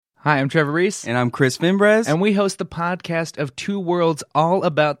Hi, I'm Trevor Reese. And I'm Chris Finbrez. And we host the podcast of Two Worlds all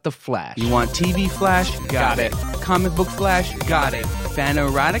about The Flash. You want TV Flash? Got it. Comic book Flash? Got it. Fan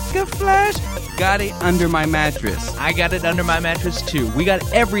erotica Flash? Got it under my mattress. I got it under my mattress too. We got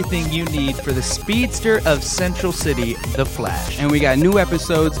everything you need for the speedster of Central City, The Flash. And we got new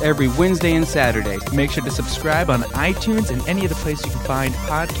episodes every Wednesday and Saturday. Make sure to subscribe on iTunes and any other place you can find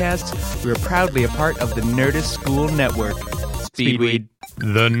podcasts. We are proudly a part of the Nerdist School Network. Speedweed.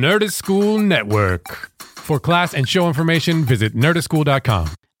 The Nerdist School Network. For class and show information, visit nerdistschool.com.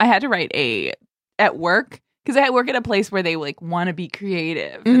 I had to write at work, because I work at a place where they want to be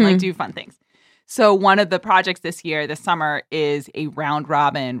creative and do fun things. So one of the projects this summer, is a round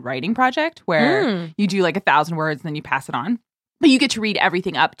robin writing project where you do 1,000 words and then you pass it on. But you get to read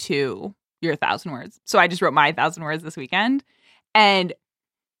everything up to your 1,000 words. So I just wrote my 1,000 words this weekend. And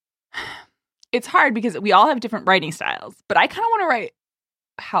it's hard because we all have different writing styles. But I kind of want to write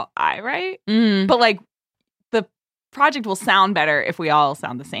how I write. But the project will sound better if we all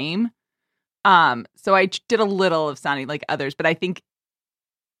sound the same. So I did a little of sounding like others, but I think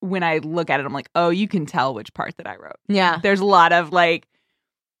when I look at it, I'm like, oh, you can tell which part that I wrote. Yeah. There's a lot of I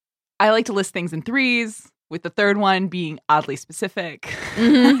like to list things in threes, with the third one being oddly specific.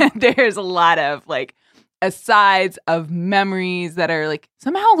 There's a lot of asides of memories that are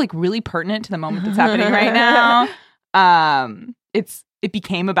somehow really pertinent to the moment that's happening right now. It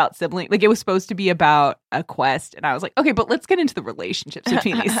became about siblings. It was supposed to be about a quest. And I was like, okay, but let's get into the relationships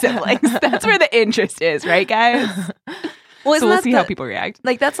between these siblings. That's where the interest is, right, guys? Well, so we'll see how people react.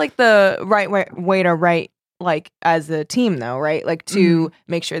 That's the right way to write, as a team, though, right? To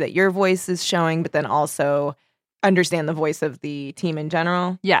make sure that your voice is showing, but then also understand the voice of the team in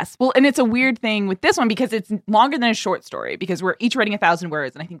general. Yes. Well, and it's a weird thing with this one because it's longer than a short story because we're each writing 1,000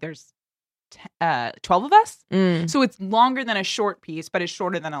 words. And I think there's 12 of us. So it's longer than a short piece, but it's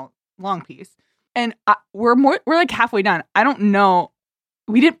shorter than a long piece. And we're halfway done. I don't know.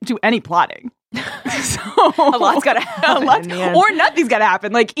 We didn't do any plotting. So a lot's got to happen. Or nothing's got to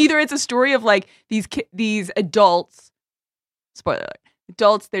happen. Either it's a story of these adults, spoiler alert,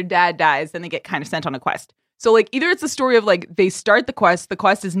 adults, their dad dies, then they get kind of sent on a quest. So either it's a story of they start the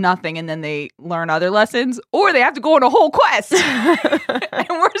quest is nothing, and then they learn other lessons, or they have to go on a whole quest. And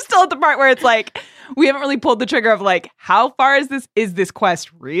we're still at the part where it's we haven't really pulled the trigger of how far is this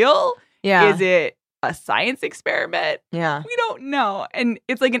quest real? Yeah. Is it a science experiment? Yeah. We don't know. And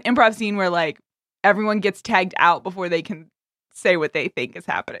it's an improv scene where everyone gets tagged out before they can say what they think is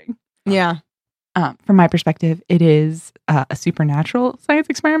happening. Yeah. From my perspective, it is a supernatural science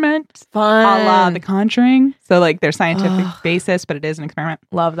experiment. Fun. A la The Conjuring. So there's scientific basis, but it is an experiment.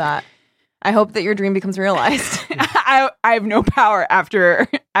 Love that. I hope that your dream becomes realized. I have no power after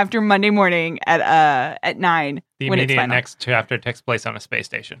Monday morning at 9. The immediate next chapter takes place on a space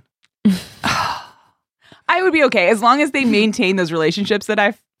station. I would be okay as long as they maintain those relationships that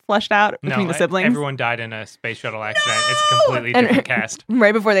I've fleshed out between the siblings. Everyone died in a space shuttle accident. No! It's a completely different cast.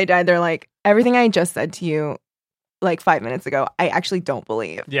 Right before they died, they're everything I just said to you 5 minutes ago, I actually don't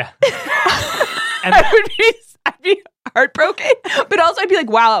believe. Yeah. And I'd be heartbroken, but also I'd be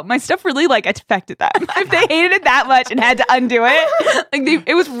wow, my stuff really affected them. If they hated it that much and had to undo it,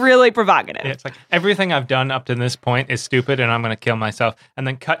 it was really provocative. Yeah, it's everything I've done up to this point is stupid and I'm going to kill myself. And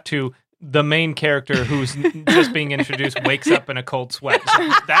then cut to the main character who's just being introduced wakes up in a cold sweat.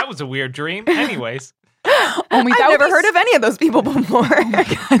 That was a weird dream. Anyways. I've never heard of any of those people before.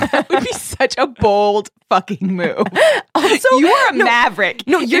 That would be such a bold fucking move. Also, you are a maverick.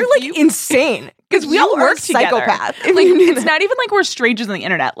 No, you're insane. Because we all work together. Psychopath. It's not even we're strangers on the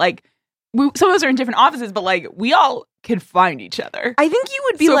internet. Some of us are in different offices, but we all can find each other. I think you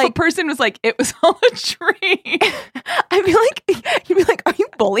would be if a person was it was all a dream. I'd be you'd be are you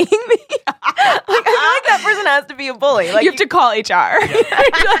bullying me? I feel that person has to be a bully. You have to call HR.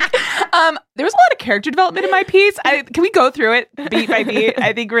 Yeah. There was a lot of character development in my piece. Can we go through it beat by beat?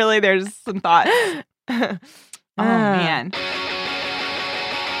 I think really there's some thoughts. Oh, man.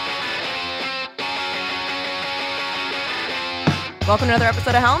 Welcome to another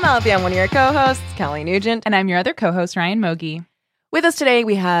episode of Hell Mouthy. I'm one of your co-hosts, Kelly Nugent. And I'm your other co-host, Ryan Mogi. With us today,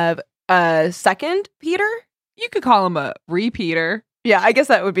 we have a second Peter. You could call him a repeater. Yeah, I guess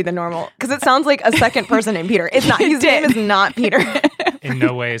that would be the normal, because it sounds like a second person named Peter. It's not. His name is not Peter. In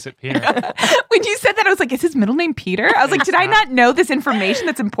no way is it Peter. When you said that, I was is his middle name Peter? I was did I not know this information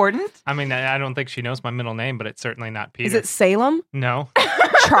that's important? I mean, I don't think she knows my middle name, but it's certainly not Peter. Is it Salem? No.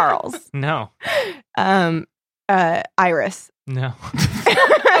 Charles? No. Iris. No.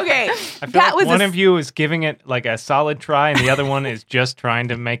 Okay. I feel That like was one of you is giving it like a solid try, and the other one is just trying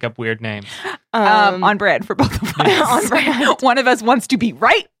to make up weird names. on brand for both of us. On brand. One of us wants to be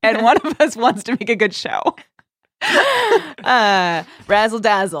right, and one of us wants to make a good show. Razzle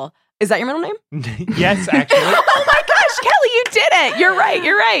Dazzle. Is that your middle name? Yes, actually. Oh my gosh, Kelly, you did it! You're right.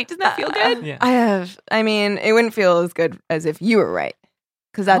 You're right. Doesn't that feel good? Yeah. I mean, it wouldn't feel as good as if you were right.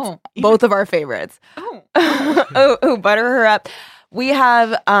 Because that's Oh, both of our favorites. Oh. oh, butter her up. We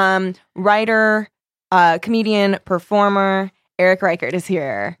have writer, comedian, performer, Eric Reichert is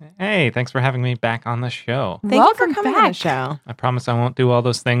here. Hey, thanks for having me back on the show. Thank you Welcome for coming on the back. show. I promise I won't do all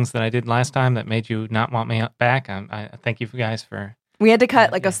those things that I did last time that made you not want me back. I thank you guys for. We had to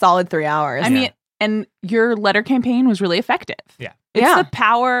cut like Yeah. a solid 3 hours. I mean, and your letter campaign was really effective. Yeah. It's Yeah. the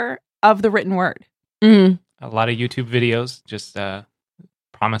power of the written word. Mm. A lot of YouTube videos just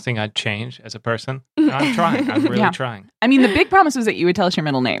promising I'd change as a person. And I'm trying. I'm really Yeah. trying. I mean, the big promise was that you would tell us your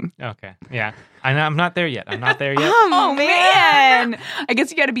middle name. Okay. Yeah. I'm not there yet. I'm not there yet. Oh, man. I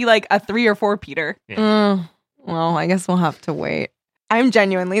guess you got to be like a 3 or 4 Peter. Well, I guess we'll have to wait. I'm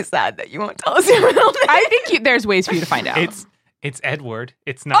genuinely sad that you won't tell us your middle name. I think there's ways for you to find out. It's Edward.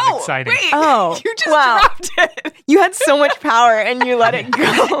 It's not exciting. Wait, Oh, you just wow. dropped it. You had so much power and you let it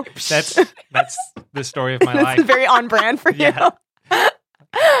go. That's the story of my That's life. very on brand for you. Yeah.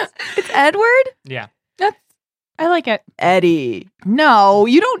 It's Edward? Yeah. I like it. Eddie. No,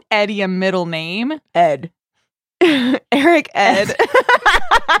 you don't Eddie a middle name. Ed. Eric Ed.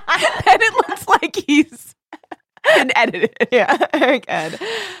 And it looks like he's been edited. Yeah, Eric Ed.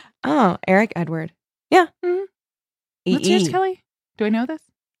 Oh, Eric Edward. Yeah. Mhm. What's yours, EE. Kelly? Do I know this?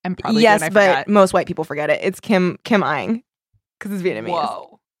 I'm probably Yes, doing, I but forgot. most white people forget it. It's Kim Ing. Because it's Vietnamese.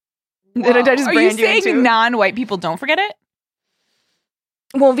 Whoa. Did I just Are brand you you saying into- non-white people don't forget it?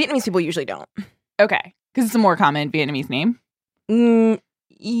 Well, Vietnamese people usually don't. Okay. Because it's a more common Vietnamese name.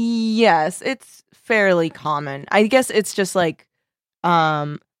 Yes, it's fairly common. I guess it's just like, I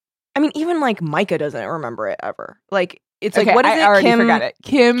mean, even like Micah doesn't remember it ever. Like, it's like, what is I it? already forgot it.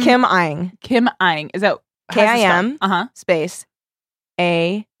 Kim Ing. Kim Ing. Is that Kim? Uh-huh. Space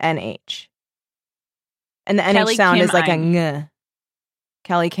ANH. And the Kelly NH sound Kim is like Ing. a ng.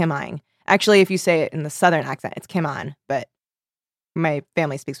 Kelly Kim Ing. Actually, if you say it in the southern accent, it's Kim On, but my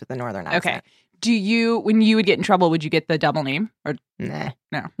family speaks with the northern accent. Okay. Do you, when you would get in trouble, would you get the double name? Or Nah.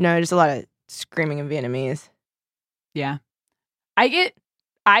 No. No, just a lot of screaming in Vietnamese. yeah, I get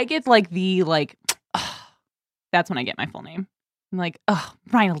like the like. That's when I get my full name. I'm like, oh,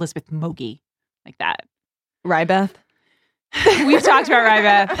 Ryan Elizabeth Mogi, like that. Rybeth. We've talked about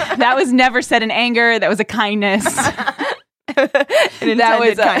Rybeth. That was never said in anger. That was a kindness.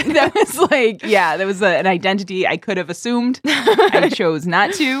 That was like, yeah, that was an identity I could have assumed. I chose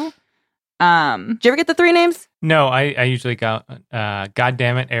not to. Did you ever get the 3 names? No, I usually go, God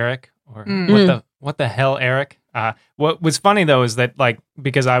damn it, Eric, or what the hell, Eric. What was funny though is that like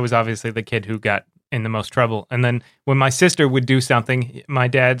because I was obviously the kid who got in the most trouble, and then when my sister would do something, my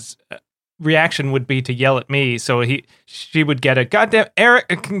dad's reaction would be to yell at me. So she would get a goddamn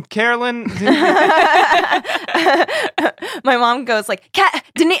Eric, Carolyn. My mom goes like cat,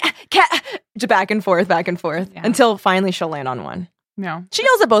 back and forth, Yeah. until finally she'll land on one. No, She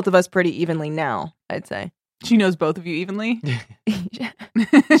yells at both of us pretty evenly now, I'd say. she knows both of you evenly.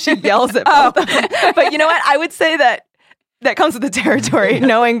 She yells at both of us. But you know what? I would say that comes with the territory.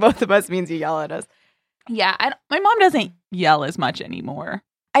 Knowing both of us means you yell at us. Yeah, my mom doesn't yell as much anymore.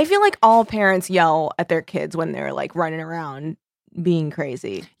 I feel like all parents yell at their kids when they're like running around being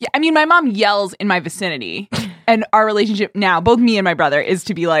crazy. Yeah, I mean, my mom yells in my vicinity, and our relationship now, both me and my brother, is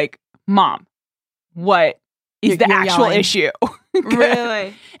to be like, Mom, what is the You're actual yelling. issue?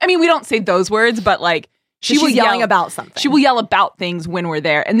 Really? I mean, we don't say those words, but like She's will yelling yell about something. She will yell about things when we're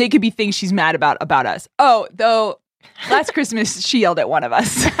there, and they could be things she's mad about us. Oh, though, last Christmas she yelled at one of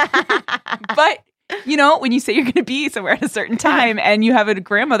us. But you know, when you say you're going to be somewhere at a certain time, and you have a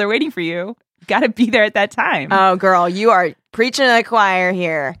grandmother waiting for you, got to be there at that time. Oh, girl, you are preaching to the choir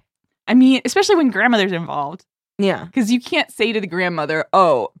here. I mean, especially when grandmother's involved, Yeah. because you can't say to the grandmother,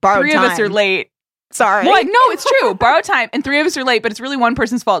 "Oh, Borrowed 3 of us time. are late." Sorry. Well, no, it's true. Borrow time, and 3 of us are late, but it's really one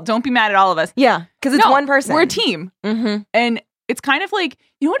person's fault. Don't be mad at all of us. Yeah, because it's No, one person. We're a team. Mm-hmm. And it's kind of like,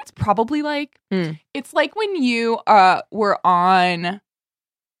 you know what it's probably like? Hmm. It's like when you were on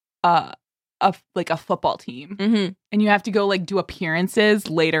a football team Mm-hmm. and you have to go like do appearances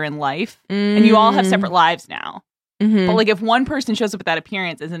later in life, and you all have separate lives now. Mm-hmm. But like if one person shows up at that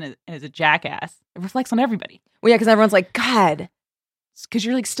appearance and is a jackass, it reflects on everybody Well, yeah, because everyone's like, God. because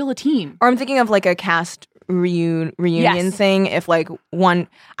you're like still a team. Or I'm thinking of like a cast reunion Yes. thing. If like one,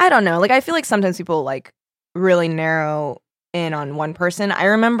 I don't know. Like I feel like sometimes people like really narrow in on one person. I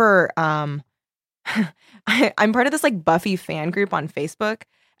remember I'm part of this like Buffy fan group on Facebook.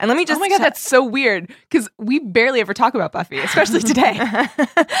 And let me just oh my God, that's so weird because we barely ever talk about Buffy, especially today.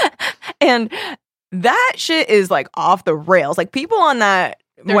 And that shit is like off the rails. Like people on that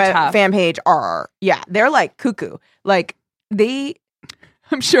They're fan page they're like cuckoo. Like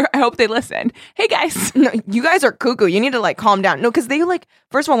I'm sure, I hope they listen. Hey guys. no, you guys are cuckoo. You need to like calm down. No, because they like,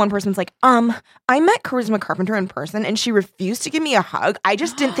 first of all, one person's like, I met Charisma Carpenter in person and she refused to give me a hug. I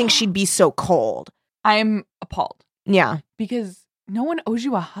just didn't think she'd be so cold. I'm appalled Yeah. because no one owes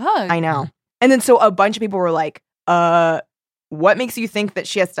you a hug. I know. And then so a bunch of people were like, what makes you think that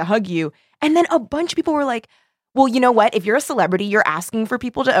she has to hug you? And then a bunch of people were like, well, you know what? If you're a celebrity, you're asking for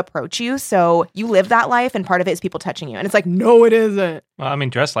people to approach you. So you live that life and part of it is people touching you. And it's like, no, it isn't. Well, I mean,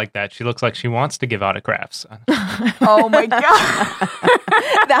 dressed like that, she looks like she wants to give autographs. Oh my God.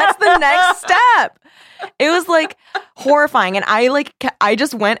 That's the next step. It was like horrifying. And I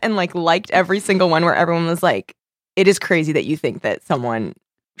just went and like liked every single one where everyone was like, it is crazy that you think that someone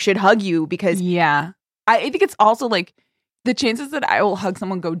should hug you because Yeah. I think it's also like the chances that I will hug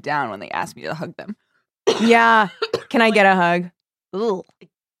someone go down when they ask me to hug them. yeah. Can I get a hug? Ugh.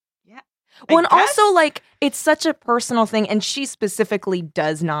 Yeah. Well, and also like it's such a personal thing. And she specifically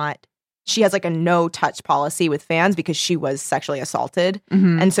does not, she has like a no touch policy with fans because she was sexually assaulted.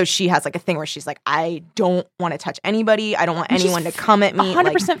 Mhm. And so she has like a thing where she's like, I don't want to touch anybody. I don't want anyone to come at me.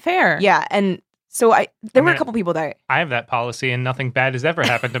 100% fair. Yeah. And so there were a mean, couple people that I have that policy and nothing bad has ever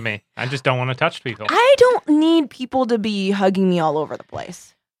happened to me. I just don't want to touch people. I don't need people to be hugging me all over the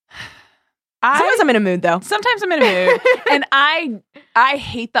place. Sometimes I'm in a mood though. Sometimes I'm in a mood. And I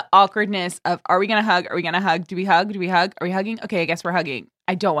hate the awkwardness of, are we going to hug? Are we going to hug? Do we hug? Do we hug? Are we hugging? Okay, I guess we're hugging.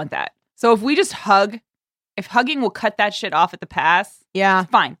 I don't want that. So if we just hug, if hugging will cut that shit off at the pass, Yeah.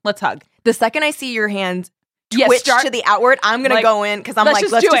 fine, let's hug. The second I see your hands Yes, twitch start- to the outward, I'm going to like, go in because I'm let's like,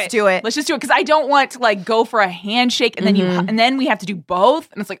 just let's do just it. do it. Let's just do it because I don't want to like go for a handshake and then Mhm. and then we have to do both.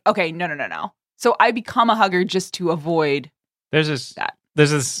 And it's like, okay, no. So I become a hugger just to avoid There's this, that.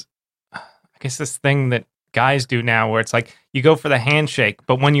 I guess this thing that guys do now where it's like you go for the handshake,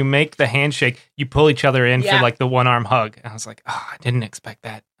 but when you make the handshake, you pull each other in Yeah. for like the one arm hug. And I was like, oh, I didn't expect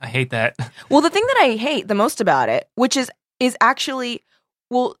that. I hate that. Well, the thing that I hate the most about it, which is actually,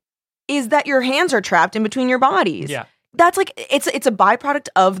 is that your hands are trapped in between your bodies. Yeah. That's like, it's a byproduct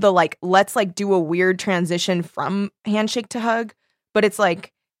of the like, let's like do a weird transition from handshake to hug. But it's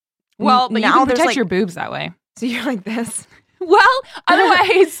like, Well, but you now can there's protect like, your boobs that way. so you're like this. Well,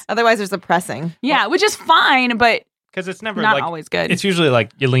 otherwise, Otherwise there's a pressing. yeah, which is fine, but Because it's never not like, always good. it's usually like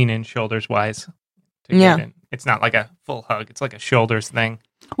you lean in shoulders wise. to Yeah. get in. It's not like a full hug. It's like a shoulders thing.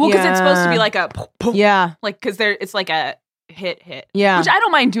 Well, because it's supposed to Yeah. be like a Yeah. like because it's like a hit, Yeah. which I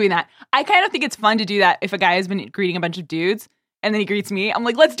don't mind doing that. I kind of think it's fun to do that if a guy has been greeting a bunch of dudes and then he greets me. I'm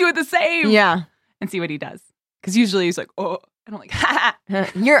like, let's do it the same, Yeah. and see what he does. Because usually he's like, oh, and I'm like, ha.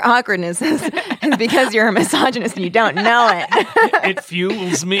 Your awkwardness is because you're a misogynist and you don't know it. It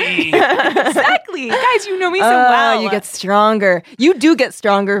fuels me. Exactly, guys, you know me so well. You get stronger. You do get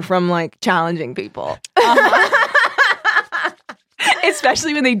stronger from like challenging people.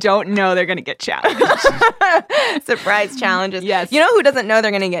 especially when they don't know they're gonna get challenged. Surprise challenges. Yes. You know who doesn't know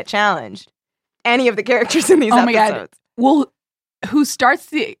they're going to get challenged? Any of the characters in these Oh my God. episodes. Well, who starts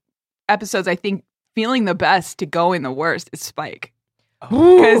the episodes, I think, feeling the best to go in the worst is Spike.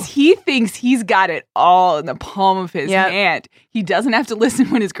 Because he thinks he's got it all in the palm of his Yep. hand. He doesn't have to listen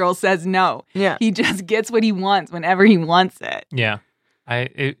when his girl says no. Yeah. He just gets what he wants whenever he wants it. Yeah.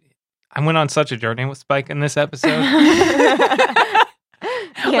 I went on such a journey with Spike in this episode.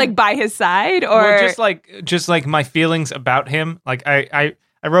 Like by his side, or Well, just like my feelings about him. Like I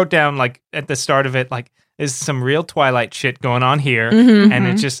wrote down like at the start of it, like there's some real Twilight shit going on here. Mhm. And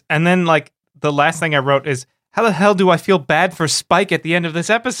it just, and then like the last thing I wrote is, how the hell do I feel bad for Spike at the end of this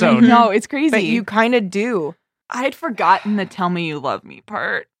episode? no, it's crazy. But you kind of do. I had forgotten the "Tell Me You Love Me"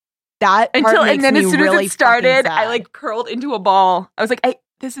 part That part until, makes and then me as soon really as it started, fucking sad. I like curled into a ball. I was like,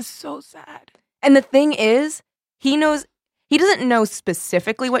 "This is so sad." And the thing is, he doesn't know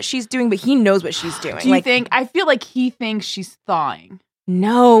specifically what she's doing, but he knows what she's doing. Do you like, think? I feel like he thinks she's thawing.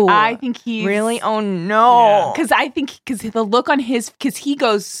 no. I think he's really? Oh no. Because I think because the look on his, because he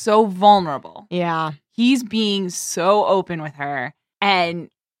goes so vulnerable. Yeah. He's being so open with her, and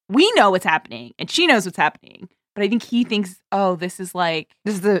we know what's happening, and she knows what's happening. But I think he thinks, oh, this is like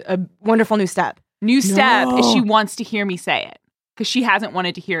This is a wonderful new step. new step. No. Is she wants to hear me say it because she hasn't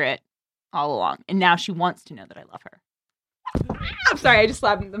wanted to hear it all along, and now she wants to know that I love her. I'm sorry, I just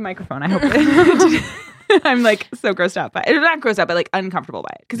slapped the microphone. I hope I'm like so grossed out by it. Not grossed out, but like uncomfortable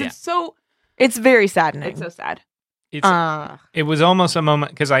by it because It's very saddening. It's so sad. It was almost a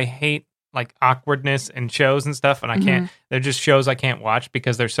moment because I hate like awkwardness in shows and stuff, and I can't. They're just shows I can't watch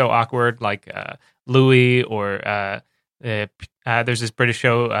because they're so awkward. Like Louis or there's this British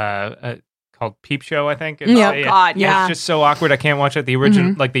show called Peep Show, I think. God, yeah. It's just so awkward. I can't watch it. The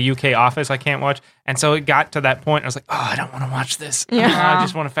original, like the UK Office, I can't watch. And so it got to that point. I was like, I don't want to watch this. Yeah. I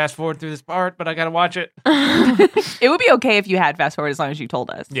just want to fast forward through this part, but I got to watch it. It would be okay if you had fast forward as long as you told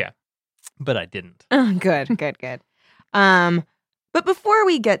us. Yeah, but I didn't. Good. But before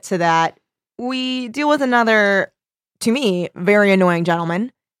we get to that, we deal with another, to me, very annoying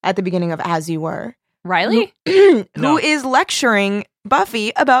gentleman at the beginning of As You Were. Riley? Who is lecturing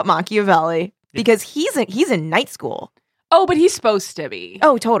Buffy about Machiavelli because he's in night school. Oh, but he's supposed to be.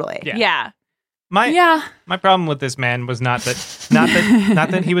 Oh, totally. Yeah. My problem with this man was not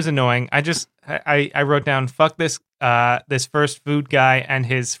that he was annoying. I wrote down fuck this first food guy and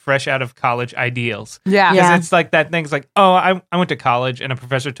his fresh out of college ideals. Yeah. Because it's like that thing's like, I went to college and a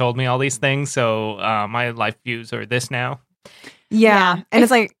professor told me all these things, so my life views are this now. Yeah. And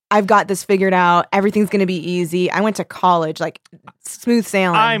it's like, I've got this figured out. Everything's going to be easy. I went to college, like smooth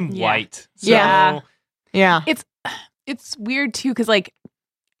sailing. I'm white. So Yeah. It's weird too, because like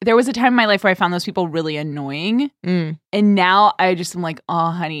there was a time in my life where I found those people really annoying. Mm. And now I just am like,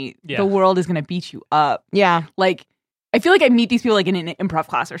 oh, honey, the world is going to beat you up. Yeah. Like, I feel like I meet these people like in an improv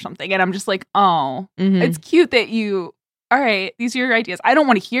class or something. And I'm just like, it's cute that you, all right, these are your ideas. I don't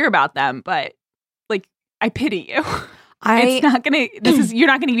want to hear about them, but like, I pity you. It's not going to, you're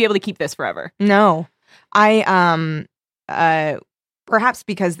not going to be able to keep this forever. No. Perhaps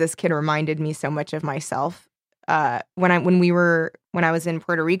because this kid reminded me so much of myself. When I was in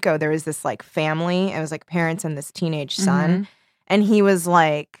Puerto Rico, there was this like family. It was like parents and this teenage son, and he was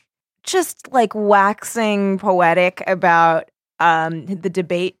like just like waxing poetic about the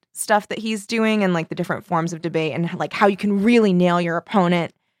debate stuff that he's doing and like the different forms of debate and like how you can really nail your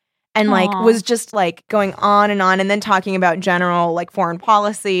opponent, and like was just like going on, and then talking about general like foreign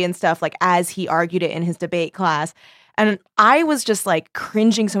policy and stuff like as he argued it in his debate class, and I was just like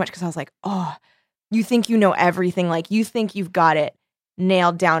cringing so much because I was like, oh. You think you know everything, like you think you've got it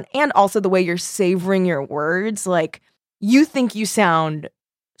nailed down. And also the way you're savoring your words, like you think you sound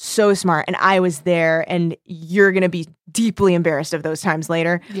so smart and I was there and you're going to be deeply embarrassed of those times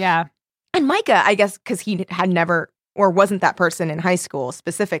later. Yeah. And Micah, I guess because he had never or wasn't that person in high school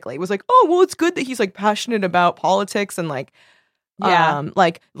specifically, was like, oh, well, it's good that he's like passionate about politics and like,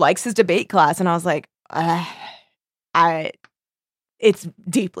 like likes his debate class. And I was like, it's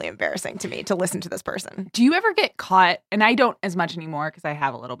deeply embarrassing to me to listen to this person. Do you ever get caught, and I don't as much anymore because I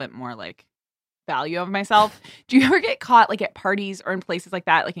have a little bit more like value of myself. Do you ever get caught like at parties or in places like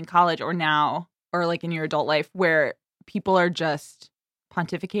that, like in college or now, or like in your adult life where people are just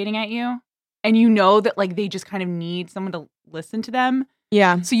pontificating at you and you know that like they just kind of need someone to listen to them?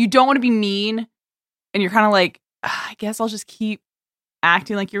 Yeah. So you don't want to be mean and you're kind of like, I guess I'll just keep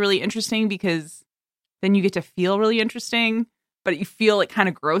acting like you're really interesting because then you get to feel really interesting. But you feel like kind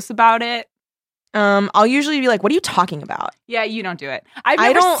of gross about it. I'll usually be like, what are you talking about? Yeah, you don't do it. I've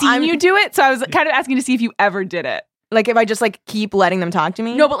never seen you do it, so I was kind of asking to see if you ever did it. Like if I just like keep letting them talk to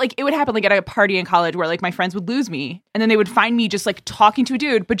me? No, but like it would happen like at a party in college where like my friends would lose me and then they would find me just like talking to a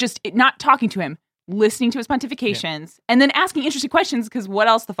dude, but just not talking to him, listening to his pontifications and then asking interesting questions because what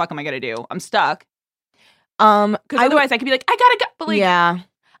else the fuck am I going to do? I'm stuck. Because otherwise I could be like, I gotta go. But like, yeah.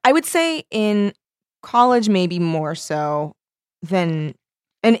 I would say in college maybe more so. Then,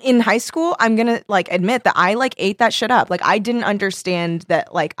 and in high school, I'm gonna like admit that I like ate that shit up. Like I didn't understand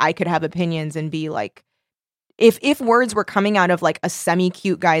that like I could have opinions and be like, if words were coming out of like a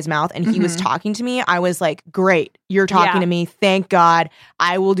semi-cute guy's mouth and he was talking to me, I was like, great, you're talking to me. Thank God.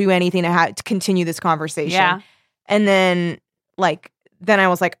 I will do anything to continue this conversation. Yeah. And then I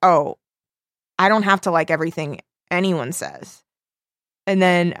was like, oh, I don't have to like everything anyone says. And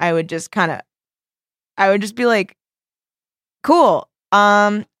then I would just be like, cool.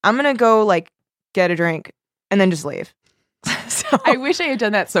 I'm gonna go like get a drink and then just leave. So I wish I had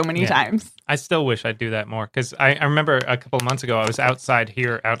done that so many times. I still wish I'd do that more because I remember a couple of months ago I was outside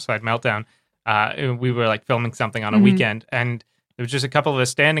Meltdown. We were like filming something on a weekend, and there was just a couple of us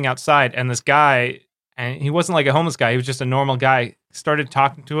standing outside, and this guy, and he wasn't like a homeless guy; he was just a normal guy. Started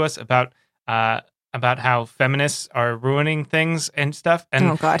talking to us about how feminists are ruining things and stuff, and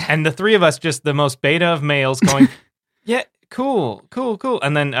oh God. And the three of us, just the most beta of males, going, yeah. Cool.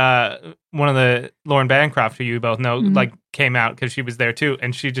 And then one of the Lauren Bancroft, who you both know, like came out because she was there too,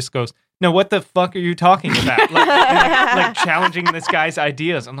 and she just goes, "No, what the fuck are you talking about?" like challenging this guy's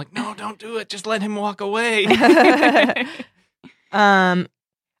ideas. I'm like, "No, don't do it. Just let him walk away."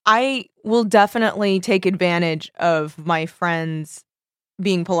 I will definitely take advantage of my friends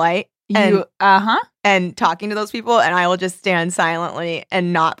being polite and talking to those people, and I will just stand silently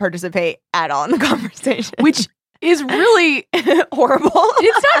and not participate at all in the conversation. Which is really horrible.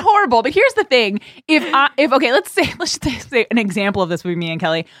 It's not horrible, but here's the thing. Let's say an example of this with me and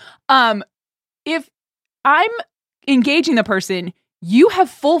Kelly. If I'm engaging the person, you have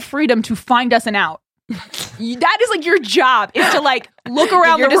full freedom to find us an out. That is like your job, is to like look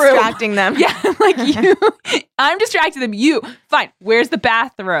around You're the room. distracting them. Yeah, like I'm distracting them. You, fine. Where's the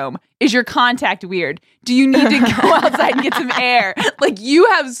bathroom? Is your contact weird? Do you need to go outside and get some air? Like, you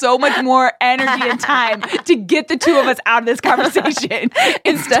have so much more energy and time to get the two of us out of this conversation.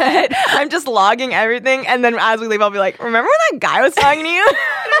 Instead, I'm just logging everything, and then as we leave, I'll be like, remember when that guy was talking to you?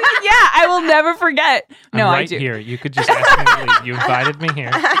 yeah, I will never forget. No, I'm I right do. here. You could just ask me to leave. You invited me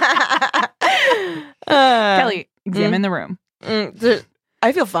here. Kelly, examine the room.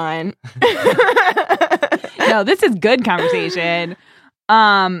 I feel fine. No, this is good conversation.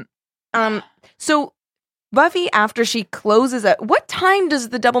 So Buffy, after she closes at what time does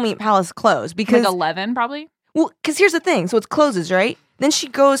the Double Meat Palace close? Because Like 11, probably. well, because here's the thing. So it closes, right? Then she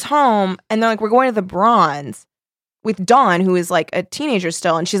goes home, and they're like, "We're going to the Bronze with Dawn, who is like a teenager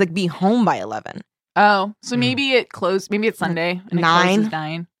still, and she's like, be home by 11." Oh, so maybe it closed. Maybe it's Sunday. And it 9? closes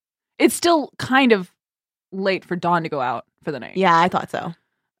 9. It's still kind of late for Dawn to go out for the night. Yeah, I thought so.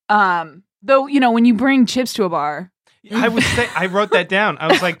 Though, when you bring chips to a bar, I would say I wrote that down. I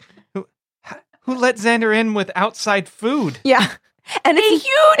was like, who let Xander in with outside food? Yeah, and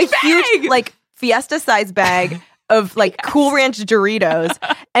it's a huge like Fiesta-sized bag of like Cool Ranch Doritos,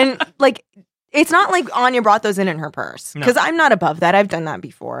 and like it's not like Anya brought those in her purse, because I'm not above that. I've done that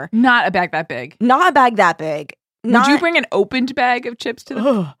before. not a bag that big. Not a bag that big. Would you bring an opened bag of chips to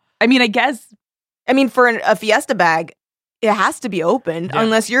the? I mean, I guess. I mean, for a Fiesta bag, it has to be opened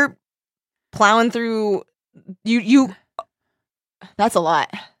unless you're plowing through. You. That's a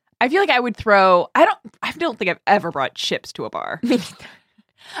lot. I feel like I would throw. I don't think I've ever brought chips to a bar.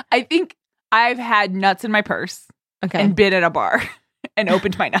 I think I've had nuts in my purse and been at a bar and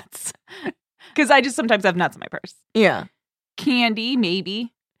opened my nuts because I just sometimes have nuts in my purse. Yeah, candy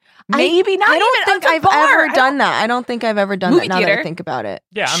maybe. Not. I don't even think I've ever done that. I don't think I've ever done Movie that. Now that theater. I think about it.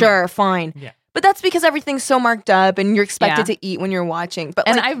 Yeah, sure, fine. Yeah. But that's because everything's so marked up, and you're expected to eat when you're watching. But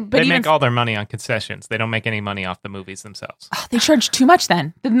They make all their money on concessions. They don't make any money off the movies themselves. They charge too much.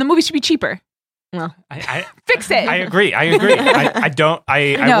 Then the movie should be cheaper. Well, I fix it. I agree. I don't.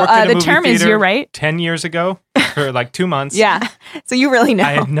 I worked at a the movie term is theater you're right. 10 years ago for like 2 months. Yeah. So you really know.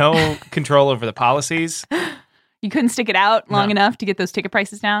 I had no control over the policies. You couldn't stick it out long enough to get those ticket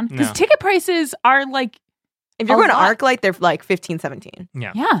prices down? Because No. ticket prices are like, if you're a going to lot. ArcLight, they're like 15, 17.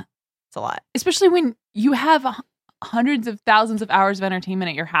 Yeah. It's a lot. Especially when you have hundreds of thousands of hours of entertainment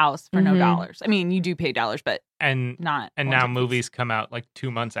at your house for no Mhm. dollars. I mean, you do pay dollars, but And not. and ones now of these. movies come out like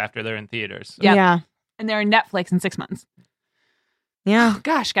 2 months after they're in theaters. Yeah. Yeah. And they're in Netflix in 6 months. Yeah. Oh,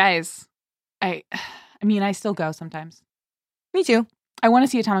 gosh, guys. I mean, I still go sometimes. Me too. I want to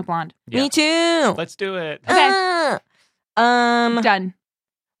see Atomic Blonde. Yeah. Me too. Let's do it. Okay. Done.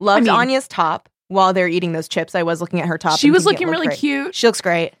 Loved I mean- Anya's top while they're eating those chips. I was looking at her top. She and was thinking looking it looked really great. cute. She looks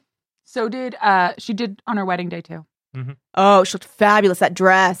great. So did she did on her wedding day too. Oh, she looked fabulous. That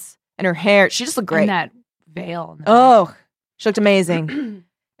dress and her hair. She just looked great. And that veil. Oh, she looked amazing. And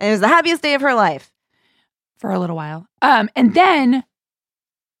it was the happiest day of her life. For a little while. And then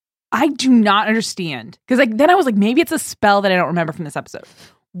I do not understand because then I was like, maybe it's a spell that I don't remember from this episode.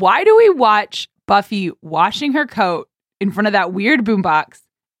 Why do we watch Buffy washing her coat in front of that weird boombox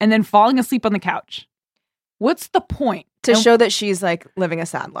and then falling asleep on the couch? What's the point? To show that she's like living a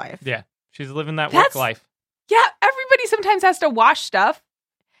sad life. Yeah. She's living that work That's- life. Yeah, everybody sometimes has to wash stuff.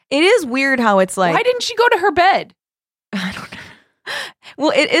 It is weird how it's like. Why didn't she go to her bed? I don't know.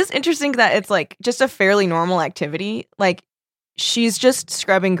 Well, it is interesting that it's like just a fairly normal activity. Like she's just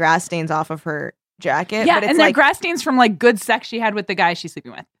scrubbing grass stains off of her jacket. Yeah, but it's and they're like grass stains from like good sex she had with the guy she's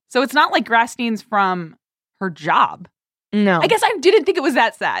sleeping with. So it's not like grass stains from her job. no. I guess I didn't think it was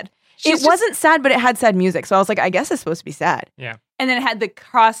that sad. It wasn't sad, but it had sad music. So I was like, I guess it's supposed to be sad. And then it had the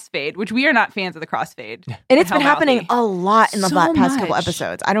crossfade, which we are not fans of the crossfade. And it's been Hell, happening Alfie. a lot in the So past couple much.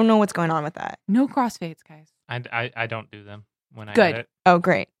 episodes. I don't know what's going on with that. No crossfades, guys. I don't do them when I Good. edit. Oh,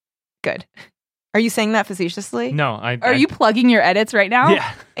 great. Good. Are you saying that facetiously? No, Are you plugging your edits right now?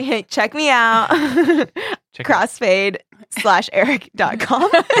 Yeah. Hey, check me out. Check it out. Crossfade/eric.com.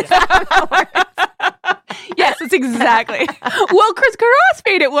 Yes, that's exactly. Well, Chris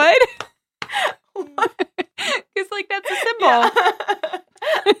crossfade it would. Because like that's a symbol.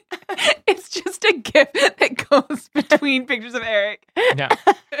 It's just a GIF that goes between pictures of Eric. Yeah.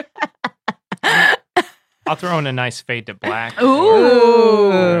 I'll throw in a nice fade to black.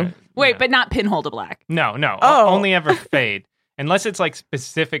 Ooh. Wait, yeah. but not pinhole to black. No. Oh. Only ever fade. Unless it's like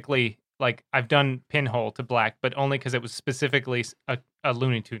specifically, like I've done pinhole to black, but only because it was specifically a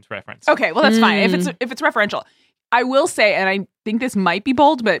Looney Tunes reference. Okay, well that's fine. If it's referential. I will say, and I think this might be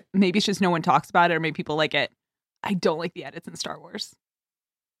bold, but maybe it's just no one talks about it or maybe people like it. I don't like the edits in Star Wars.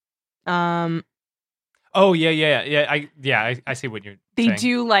 Oh yeah. I see what you're They saying.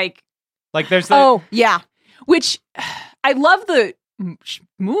 do like Like there's the Oh, yeah, which I love the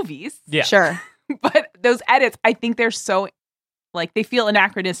movies, yeah. sure. but those edits, I think they're so like they feel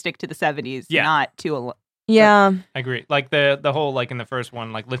anachronistic to the 70s, Yeah. not to Yeah. I agree. Like the whole like in the first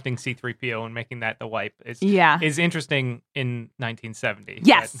one, like lifting C-3PO and making that the wipe is yeah. is interesting in 1970.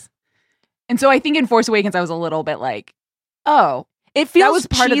 Yes. But- And so I think in Force Awakens, I was a little bit like, oh, It feels was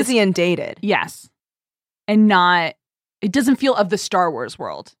part of the- cheesy and dated. yes. And not, it doesn't feel of the Star Wars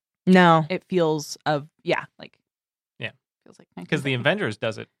world. No. It feels of, like, Yeah. Feels like Because the 1970. Avengers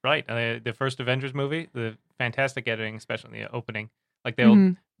does it right. The first Avengers movie, the fantastic editing, especially in the opening. Like they'll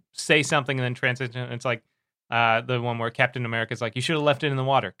Mhm. say something and then transition. And it's like the one where Captain America's like, "You should have left it in the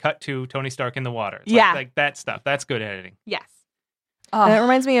water." Cut to Tony Stark in the water. It's Yeah. like that stuff. That's good editing. Yes. And it Oh,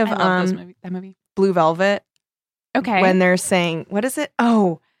 reminds me of I love that movie. Blue Velvet Okay. when they're saying, what is it?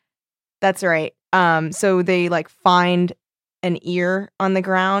 Oh, that's right. So they like find an ear on the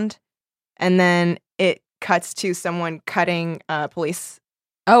ground and then it cuts to someone cutting police.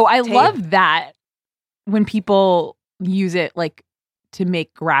 Oh, I tape. love that when people use it like to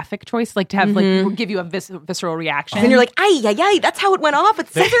make graphic choice, like to have Mhm. like give you a visceral reaction. And you're like, ay, ay, ay, that's how it went off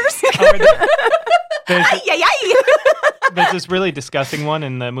with They- scissors. There's, Ay, ay, ay. there's this really disgusting one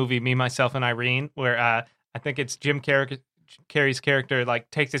in the movie Me, Myself, and Irene where I think it's Jim Carrey's character like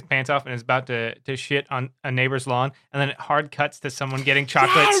takes his pants off and is about to shit on a neighbor's lawn, and then it hard cuts to someone getting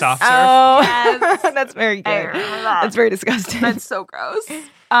chocolate Yes! soft serve. Oh, Yes. that's very I good. remember that. That's very disgusting. That's so gross.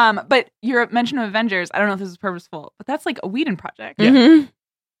 But your mention of Avengers, I don't know if this is purposeful, but that's like a Whedon project. Mhm.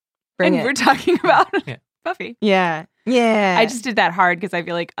 Bring And it. we're talking about Yeah. Buffy. Yeah. Yeah. I just did that hard because I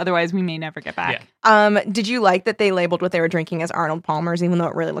feel like otherwise we may never get back. Did you like that they labeled what they were drinking as Arnold Palmer's, even though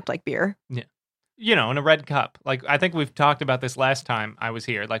it really looked like beer? You know, in a red cup. Like I think we've talked about this last time I was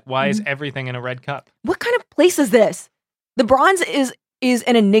here. Like, why Mm-hmm. is everything in a red cup? What kind of place is this? The bronze is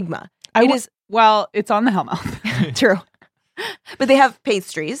an enigma. It is Well, it's on the Hellmouth. true. But they have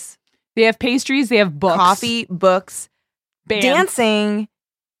pastries, They have pastries, they have books, coffee, books, bands. dancing,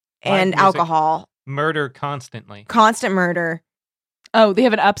 and music. alcohol. Murder constantly. Constant murder, Oh, they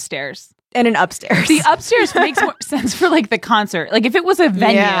have an upstairs. and an upstairs. The upstairs makes more sense for like the concert. Like if it was a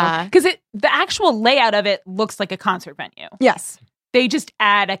venue, Yeah. because the actual layout of it looks like a concert venue. Yes. They just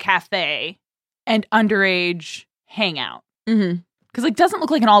add a cafe and underage hangout Mm-hmm. because it doesn't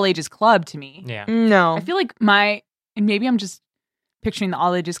look like an all ages club to me. Yeah. No. I feel like and maybe I'm just picturing the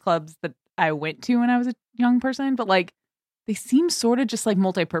all ages clubs that I went to when I was a young person, but like they seem sort of just like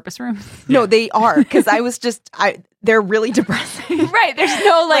multi-purpose rooms. No, they are, because they're really depressing. Right. There's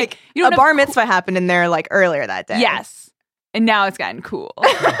no like you don't a have bar mitzvah happened in there like earlier that day. Yes. And now it's gotten cool.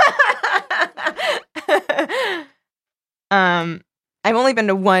 I've only been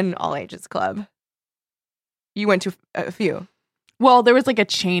to one all ages club. You went to a few. Well, there was like a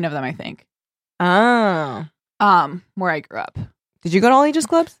chain of them, I think. Oh. Where I grew up. Did you go to all ages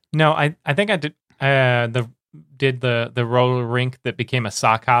clubs? No, I think I did the roller rink that became a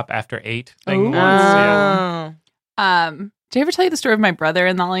sock hop after 8 thing Ooh. once. Yeah. Did I ever tell you the story of my brother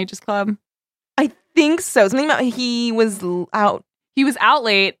in the all ages club? I think so. Something about he was out. He was out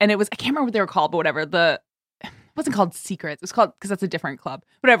late and it was I can't remember what they were called, but whatever. It wasn't called Secrets. It was called because that's a different club.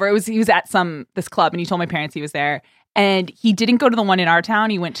 Whatever. He was at this club and he told my parents he was there. And he didn't go to the one in our town.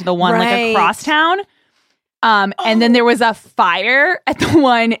 He went to the one like Right. across town. And then there was a fire at the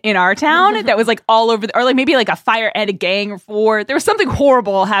one in our town that was like all over, or like maybe like a fire and a gang war. There was something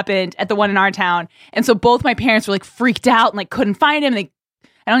horrible happened at the one in our town. And so both my parents were like freaked out and like couldn't find him. I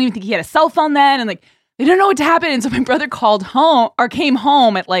don't even think he had a cell phone then. And like, they don't know what happened. And so my brother came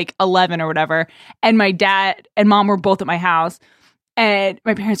home at like 11 or whatever. And my dad and mom were both at my house. And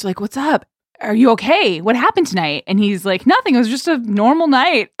my parents were like, "What's up? Are you okay? What happened tonight?" And he's like, "Nothing. It was just a normal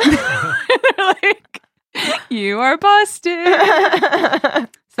night." They're like, "You are busted."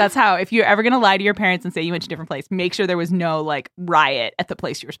 So that's how, if you're ever going to lie to your parents and say you went to a different place, make sure there was no like riot at the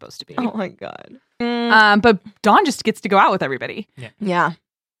place you were supposed to be. Oh my God. But Dawn just gets to go out with everybody, Yeah.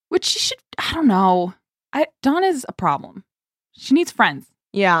 which she should, I don't know. Dawn is a problem. She needs friends.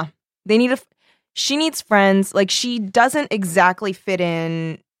 Yeah. She needs friends. Like, she doesn't exactly fit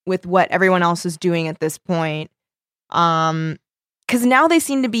in with what everyone else is doing at this point. Because now they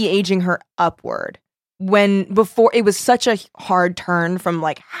seem to be aging her upward, before it was such a hard turn from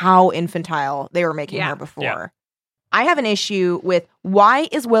like how infantile they were making her before. Yeah. I have an issue with why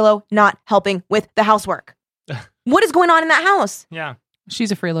is Willow not helping with the housework? What is going on in that house? Yeah.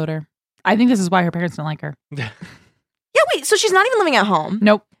 She's a freeloader. I think this is why her parents don't like her. Yeah, wait, so she's not even living at home.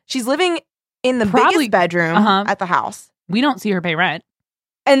 Nope. She's living in the Probably- biggest bedroom at the house. We don't see her pay rent.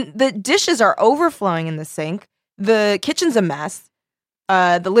 And the dishes are overflowing in the sink. The kitchen's a mess.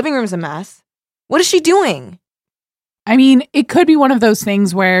 The living room's a mess. What is she doing? I mean, it could be one of those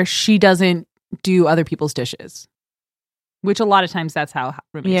things where she doesn't do other people's dishes, which a lot of times that's how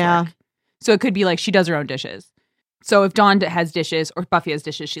roommates work. So it could be like she does her own dishes. So if Dawn has dishes or Buffy has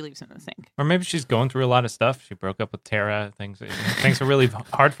dishes, she leaves them in the sink. Or maybe she's going through a lot of stuff. She broke up with Tara. Things are really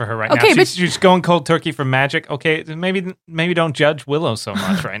hard for her right Okay, now. but- She's going cold turkey for magic. Okay, maybe don't judge Willow so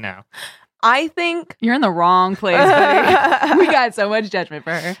much right now. I think You're in the wrong place, buddy. We got so much judgment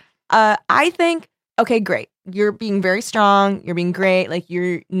for her. I think, okay, great. You're being very strong. You're being great. Like,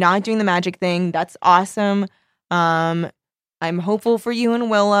 you're not doing the magic thing. That's awesome. I'm hopeful for you and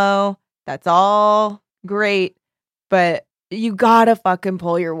Willow. That's all great. But you gotta fucking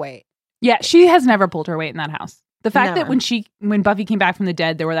pull your weight. Yeah, she has never pulled her weight in that house. The fact that Never. when Buffy came back from the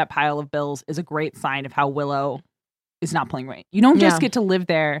dead, there were that pile of bills is a great sign of how Willow is not pulling weight. You don't just Yeah. get to live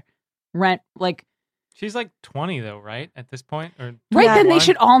there, rent, like, She's like 20 though, right? At this point, or right Yeah. then they 21?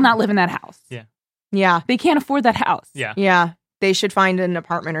 should all not live in that house. Yeah. Yeah. They can't afford that house. Yeah. Yeah. They should find an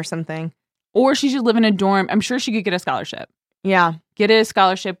apartment or something. Or she should live in a dorm. I'm sure she could get a scholarship. Yeah. Get a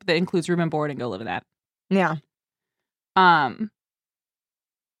scholarship that includes room and board and go live in that. Yeah.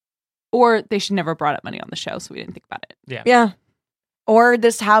 Or they should never have brought up money on the show, so we didn't think about it. Yeah. Or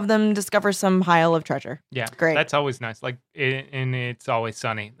just have them discover some pile of treasure. Yeah, Great. That's always nice. Like, and It's Always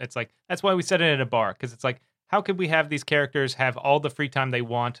Sunny. It's like that's why we set it at a bar, because it's like, how could we have these characters have all the free time they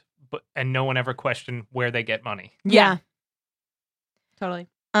want, and no one ever question where they get money? Yeah. Totally.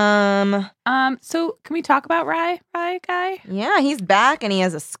 So can we talk about Rye guy? yeah, he's back and he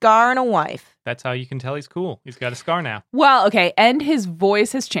has a scar and a wife. That's how you can tell he's cool. He's got a scar now. Well, okay, and his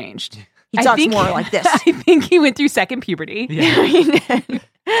voice has changed. He I talks think- more like this. I think he went through second puberty.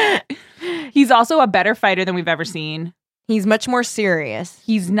 He's also a better fighter than we've ever seen. He's much more serious.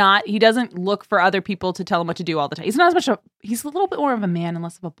 He doesn't look for other people to tell him what to do all the time. He's not as much he's a little bit more of a man and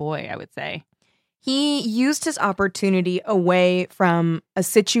less of a boy, I would say. He used his opportunity away from a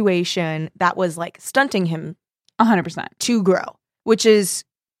situation that was like stunting him 100%. to grow, which is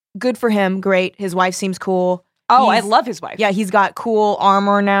good for him. Great. His wife seems cool. Oh, I He's- love his wife. Yeah, he's got cool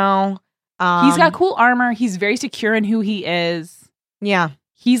armor now. He's got cool armor. He's very secure in who he is. Yeah.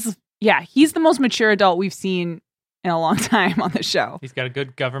 He's the most mature adult we've seen in a long time on the show. He's got a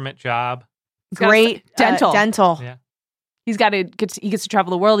good government job. He's got Great dental. dental. Yeah. He gets to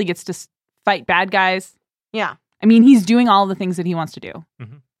travel the world. He gets to fight bad guys. Yeah. I mean, he's doing all the things that he wants to do.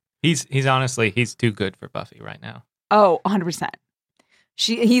 He's honestly, he's too good for Buffy right now. Oh, 100%.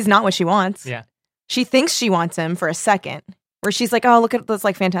 He's not what she wants. Yeah. She thinks she wants him for a second, where she's like, "Oh, look at this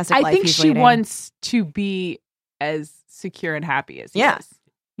like fantastic life I think he's she leading." wants to be as secure and happy as he Yeah. is.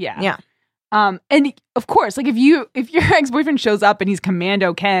 Yeah. Yeah. And of course, like if your ex-boyfriend shows up and he's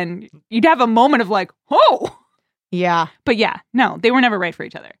Commando Ken, you'd have a moment of like, oh. Yeah. But yeah, no, they were never right for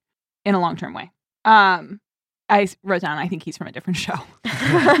each other in a long-term way. I wrote down, I think he's from a different show.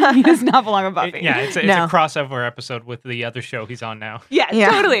 He does not belong with Buffy. It's a No. crossover episode with the other show he's on now. Yeah, Yeah.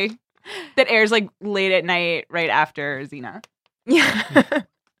 totally. That airs like late at night, right after Xena. Yeah.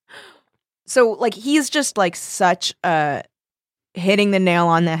 So like he's just like such a hitting the nail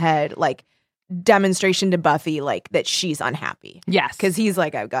on the head, like demonstration to Buffy, like that she's unhappy. Yes. Because he's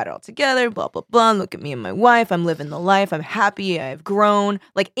like, I've got it all together, blah, blah, blah. Look at me and my wife. I'm living the life. I'm happy. I've grown.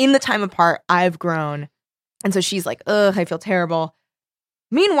 Like in the time apart, I've grown. And so she's like, ugh, I feel terrible.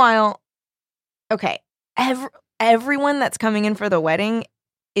 Meanwhile, okay, everyone that's coming in for the wedding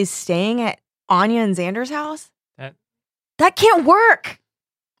is staying at Anya and Xander's house. That can't work.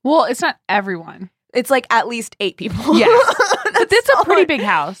 Well, it's not everyone. It's like at least 8 people. Yes. But that's a pretty solid. big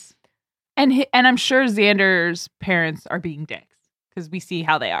house. And I'm sure Xander's parents are being dicks because we see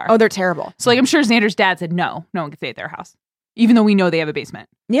how they are. Oh, they're terrible. So like I'm sure Xander's dad said no one can stay at their house. Even though we know they have a basement.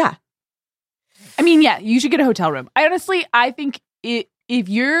 Yeah. I mean, yeah, you should get a hotel room. I think if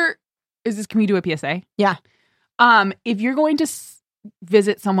you're can we do a PSA? Yeah. If you're going to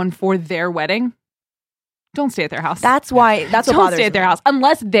visit someone for their wedding, don't stay at their house. That's why. That's what don't bothers stay at their me. house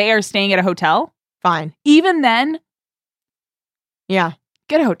unless they are staying at a hotel. Fine. Even then, Yeah.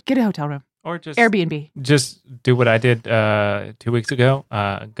 get a hotel room, Or just Airbnb. Just do what I did 2 weeks ago.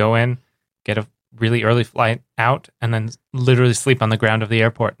 Go in, get a really early flight out, and then literally sleep on the ground of the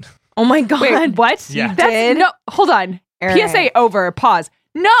airport. Oh my God. Wait, what? Yeah. That's did? no. Hold on. Eric. PSA over. Pause.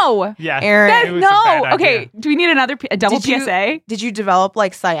 No. Yeah, Eric. it was a bad idea. Okay. Do we need a double Did you- PSA? Did you develop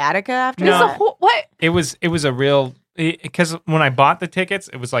like sciatica after No. This is a that? whole, what? It was a real because when I bought the tickets,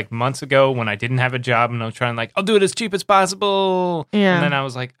 it was like months ago when I didn't have a job and I was trying like I'll do it as cheap as possible. Yeah. And then I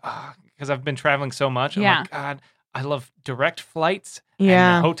was like, because I've been traveling so much, I'm Yeah. like, God, I love direct flights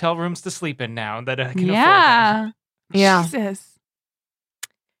Yeah. and hotel rooms to sleep in now that I can afford. Yeah. Yeah. Jesus.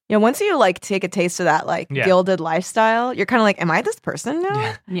 Yeah, once you like take a taste of that like Yeah. gilded lifestyle, you're kind of like, am I this person now?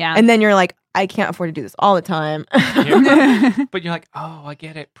 Yeah. Yeah. And then you're like, I can't afford to do this all the time. But you're like, oh, I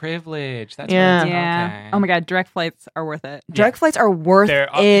get it, privilege. That's Yeah. what it's, yeah. okay. Oh my God. Direct flights are worth it. Direct flights are worth They're-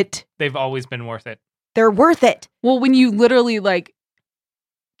 it. They've always been worth it. They're worth it. Well, when you literally like,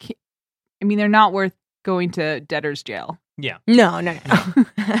 I mean, they're not worth going to debtor's jail. No.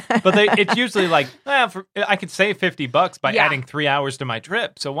 But it's usually like, I could save $50 by Yeah. adding 3 hours to my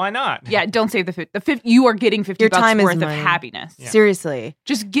trip, so why not? Yeah. Don't save the 50. You are getting $50 Your time is worth of money. happiness. Yeah. Seriously.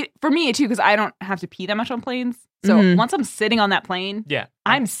 Just get for me too, because I don't have to pee that much on planes. So Mhm. once I'm sitting on that plane, Yeah.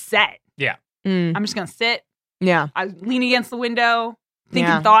 I'm set. Mm, I'm just gonna sit. yeah. I lean against the window, thinking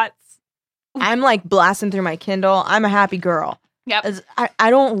Yeah. thoughts. I'm like blasting through my Kindle. I'm a happy girl. Yep. I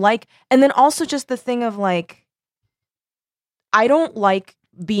don't like, and then also just the thing of like, I don't like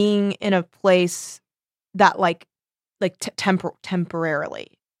being in a place that like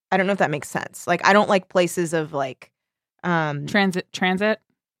temporarily. I don't know if that makes sense. Like, I don't like places of like, Transit.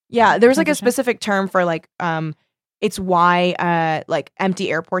 yeah, there's like a Transition? specific term for like, it's why like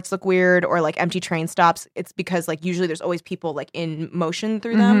empty airports look weird or like empty train stops. It's because like usually there's always people like in motion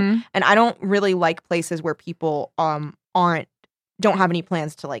through them. Mhm. And I don't really like places where people don't have any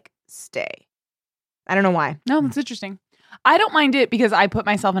plans to like stay. I don't know why. No, that's interesting. I don't mind it because I put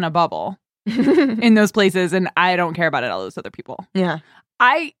myself in a bubble in those places, and I don't care about all those other people. Yeah.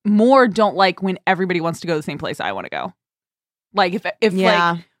 I more don't like when everybody wants to go the same place I want to go. Like if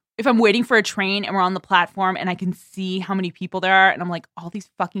Yeah. like if I'm waiting for a train and we're on the platform and I can see how many people there are, and I'm like, all these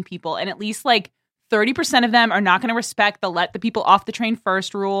fucking people, and at least like 30% of them are not going to respect the let the people off the train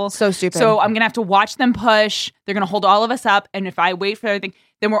first rule. So stupid. So I'm going to have to watch them push. They're going to hold all of us up. And if I wait for everything,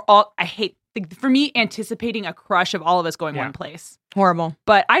 then I hate, for me, anticipating a crush of all of us going Yeah. one place. horrible.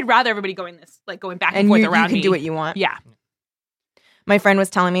 But I'd rather everybody going going back and And forth you around can me. do what you want. Yeah. My friend was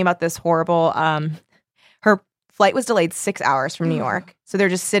telling me about this horrible, her flight was delayed 6 hours from New York. So they're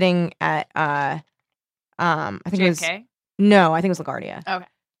just sitting at, I think it was, JFK? no, I think it was LaGuardia. Okay.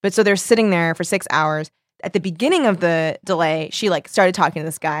 But so they're sitting there for 6 hours. At the beginning of the delay, she like started talking to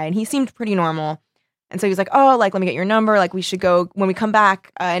this guy and he seemed pretty normal. And so he was like, oh, like, let me get your number. Like, we should go, when we come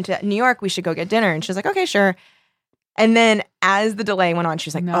back into New York, we should go get dinner. And she was like, okay, sure. And then as the delay went on, she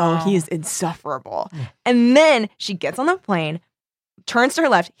was like, No. oh, he is insufferable. And then she gets on the plane, turns to her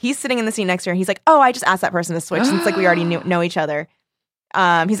left. He's sitting in the seat next to her. He's like, oh, I just asked that person to switch since like we already know each other.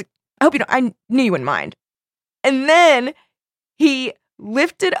 He's like, I hope you don't, I knew you wouldn't mind. And then he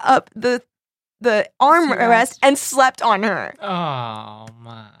lifted up the armrest and slept on her Oh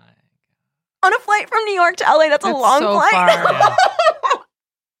my. on a flight from New York to LA. That's a That's long so flight. far. Yeah.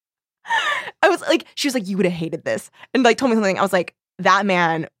 I was like, she was like, you would have hated this, and like told me something. I was like, that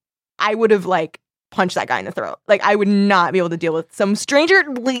man, I would have like punched that guy in the throat. Like, I would not be able to deal with some stranger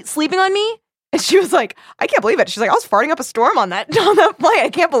sleeping on me. And she was like, I can't believe it. She's like, I was farting up a storm on that flight. I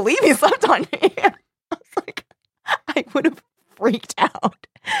can't believe he slept on me. I was like, I would have freaked out.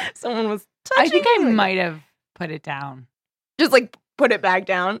 Someone was touching I think I me, like, might have put it down just like put it back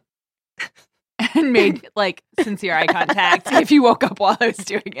down. and made like sincere eye contact if you woke up while I was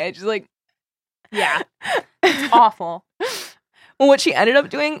doing it. Just like, yeah, it's awful. Well, what she ended up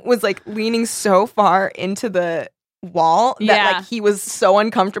doing was like leaning so far into the wall that Yeah. like he was so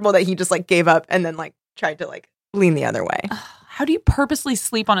uncomfortable that he just like gave up and then like tried to like lean the other way. How do you purposely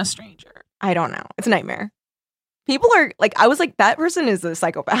sleep on a stranger? I don't know. It's a nightmare. People are like, I was like, that person is a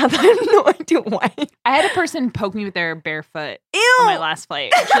psychopath. I have no idea why. I had a person poke me with their bare foot Ew. on my last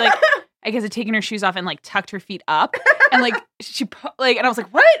flight. She like, I guess had taken her shoes off and like tucked her feet up, and like and I was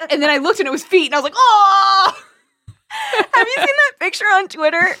like, what? And then I looked and it was feet, and I was like, oh. Have you seen that picture on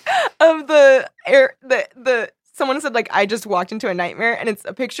Twitter of the someone said like, I just walked into a nightmare, and it's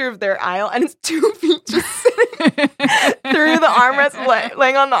a picture of their aisle and it's 2 feet just sitting through the armrest,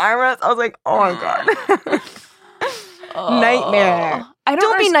 laying on the armrest. I was like, oh my God. Nightmare. I Don't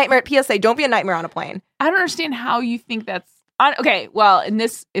be understand- nightmare. PSA, don't be a nightmare on a plane. I don't understand how you think that's okay. Well, and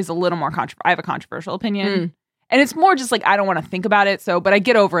this is a little more controversial. I have a controversial opinion, and it's more just like I don't want to think about it. So, but I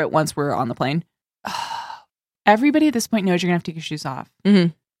get over it once we're on the plane. Everybody at this point knows you're gonna have to take your shoes off.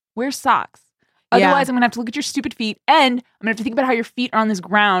 Mhm. Wear socks. Otherwise, I'm going to have to look at your stupid feet, and I'm going to have to think about how your feet are on this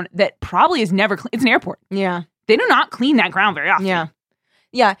ground that probably is never clean. It's an airport. Yeah. They do not clean that ground very often. Yeah.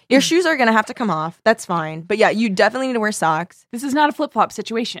 Yeah. Your shoes are going to have to come off. That's fine. But yeah, you definitely need to wear socks. This is not a flip-flop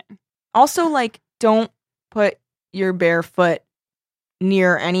situation. Also, like, don't put your bare foot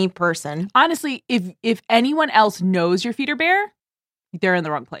near any person. Honestly, if anyone else knows your feet are bare, they're in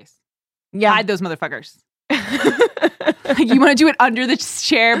the wrong place. Yeah. Hide those motherfuckers. You want to do it under the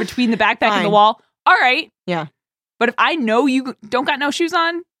chair, between the backpack and the Fine. wall? All right. Yeah. But if I know you don't got no shoes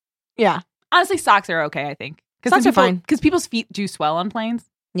on, Yeah. honestly, socks are okay, I think. Socks are fine. Because people's feet do swell on planes.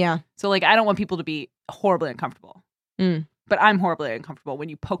 Yeah. So, like, I don't want people to be horribly uncomfortable. Mm. But I'm horribly uncomfortable when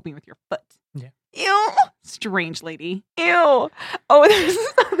you poke me with your foot. Ew. Strange lady. Ew. Oh, there's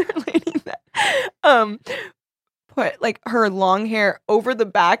this other lady that put like her long hair over the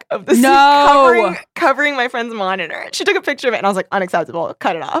back of the seat, No. covering my friend's monitor. She took a picture of it and I was like, unacceptable.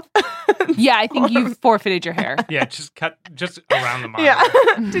 Cut it off. Yeah, I think you've forfeited your hair. Yeah, just cut just around the monitor. Yeah.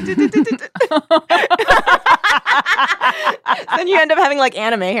 Then you end up having like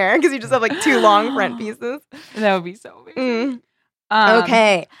anime hair because you just have like two long front pieces. That would be so weird.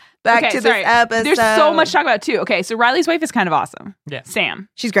 Okay. Back to sorry. this episode. There's so much to talk about too. Okay, so Riley's wife is kind of awesome. Yeah. Sam.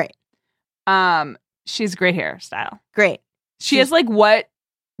 She's great. She has great hairstyle. Great. She has like what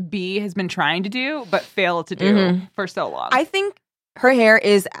B has been trying to do but failed to do for so long. I think her hair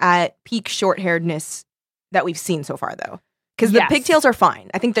is at peak short-hairedness that we've seen so far, though. Because the pigtails are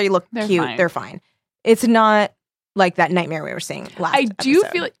fine. I think they look cute. Fine. They're fine. It's not like that nightmare we were seeing last I do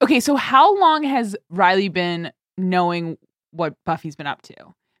episode. feel like, okay, so how long has Riley been knowing what Buffy's been up to?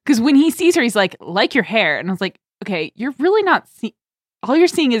 Because when he sees her, he's like your hair. And I was like, okay, you're really not seeing, all you're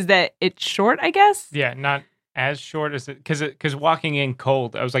seeing is that it's short, I guess? Yeah, not as short as it, because walking in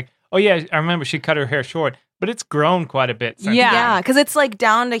cold, I was like, oh yeah, I remember she cut her hair short, but it's grown quite a bit since. Yeah, because it's like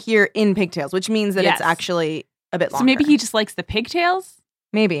down to here in pigtails, which means that it's actually a bit longer. So maybe he just likes the pigtails?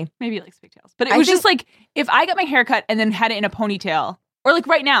 Maybe Maybe he likes pigtails. But it was just like, if I got my hair cut and then had it in a ponytail, or like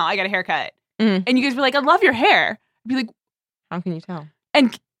right now, I got a haircut, and you guys were like, I love your hair. I'd be like, how can you tell?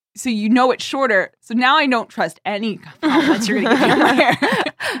 And so you know it's shorter. So now I don't trust any compliments you're going to give me on my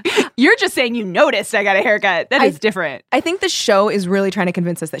hair. You're just saying you noticed I got a haircut. That is different. I think the show is really trying to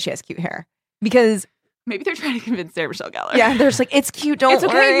convince us that she has cute hair. Because maybe they're trying to convince Sarah Michelle Gellar. Yeah, they're just like, it's cute, don't it's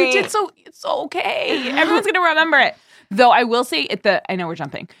okay, worry. you did so, it's okay. Everyone's going to remember it. Though I will say, I know we're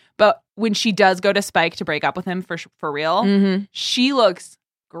jumping, but when she does go to Spike to break up with him for real, she looks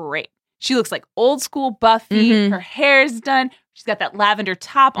great. She looks like old school Buffy. Her hair's done. She's got that lavender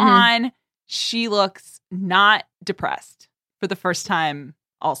top on. She looks not depressed for the first time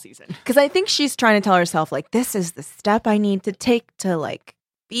all season. Because I think she's trying to tell herself, like, this is the step I need to take to, like,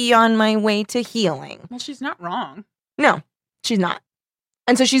 be on my way to healing. Well, she's not wrong. No, she's not.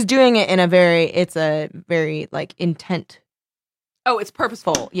 And so she's doing it in a very, like, intent. Oh, it's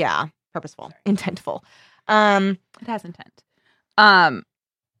purposeful. Yeah, purposeful. Sorry. Intentful. It has intent.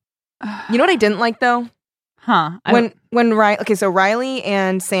 You know what I didn't like, though? Huh. When Riley, okay, so Riley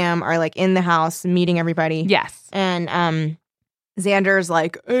and Sam are like in the house meeting everybody. Yes. And Xander's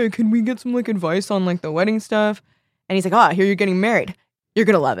like, hey, can we get some like advice on like the wedding stuff? And he's like, I hear you're getting married. You're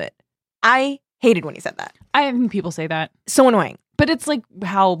gonna love it. I hated when he said that. I have people say that. So annoying. But it's like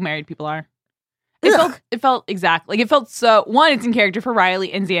how married people are. It felt exactly like it felt so. One, it's in character for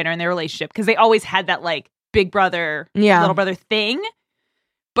Riley and Xander and their relationship because they always had that like big brother, little brother thing.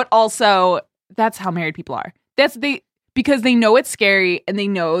 But also, that's how married people are. Because they know it's scary and they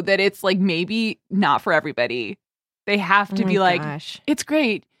know that it's like maybe not for everybody. They have to be like, it's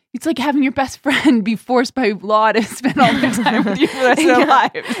great. It's like having your best friend be forced by law to spend all their time with you for the rest of their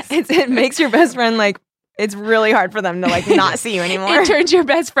lives. It makes your best friend like, it's really hard for them to like not see you anymore. It turns your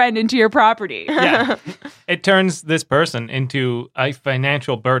best friend into your property. Yeah. It turns this person into a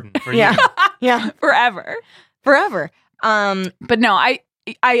financial burden for you. Yeah. Forever. But no, I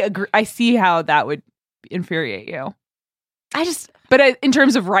agree. I see how that would infuriate you. But in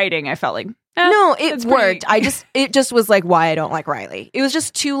terms of writing, I felt like no, it worked. It just was like why I don't like Riley. It was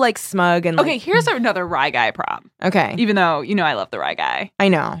just too like smug and okay. Here's another Rye Guy problem. Okay, even though I love the Rye Guy, I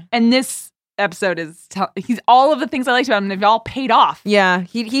know. And this episode is he's all of the things I liked about him. They've all paid off. Yeah,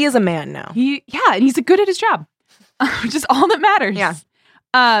 he is a man now. And he's good at his job, which is all that matters. Yeah.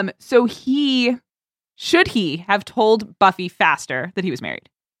 So should he have told Buffy faster that he was married?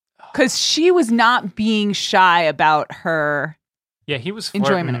 Because she was not being shy about her. Yeah, he was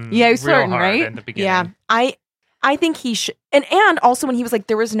enjoyment. Yeah, he was flirting, right? In the beginning. Yeah, I think he should. And also when he was like,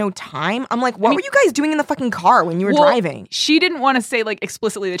 there was no time. I'm like, what were you guys doing in the fucking car when you were driving? She didn't want to say like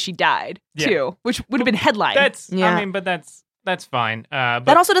explicitly that she died too, which would have been headline. I mean, but that's that's fine. But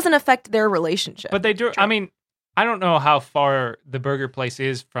that also doesn't affect their relationship. But they do. I mean, I don't know how far the burger place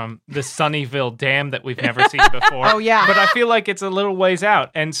is from the Sunnyvale Dam that we've never seen before. Oh, yeah. But I feel like it's a little ways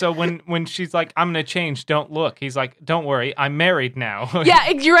out. And so when she's like, I'm going to change, don't look. He's like, don't worry, I'm married now. Yeah,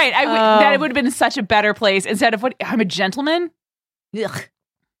 you're right. That would have been such a better place instead of I'm a gentleman. Ugh.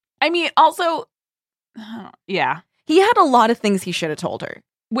 I mean, also, yeah. He had a lot of things he should have told her.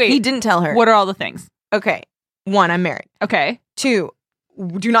 Wait, He didn't tell her. What are all the things? Okay. 1, I'm married. Okay. 2,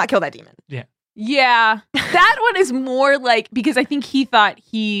 do not kill that demon. Yeah, that one is more like, because I think he thought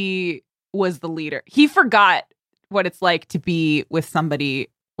he was the leader. He forgot what it's like to be with somebody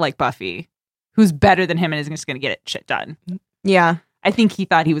like Buffy, who's better than him and is just going to get shit done. Yeah. I think he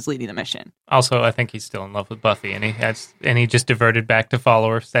thought he was leading the mission. Also, I think he's still in love with Buffy, and he just diverted back to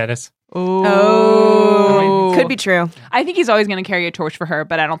follower status. Oh. Could be true. I think he's always going to carry a torch for her,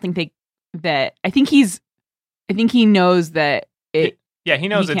 but I don't think I think he knows that it. Yeah, he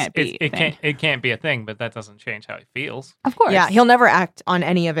knows He it can't be a thing, but that doesn't change how he feels. Of course. Yeah, he'll never act on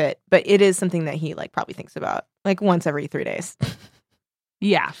any of it, but it is something that he like probably thinks about like once every 3 days.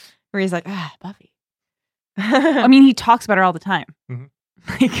 Yeah. Where he's like, Buffy. I mean, he talks about her all the time. Mm-hmm.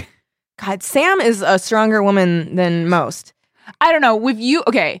 Like, God, Sam is a stronger woman than most. I don't know. With you,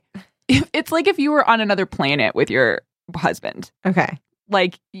 okay. It's like if you were on another planet with your husband. Okay.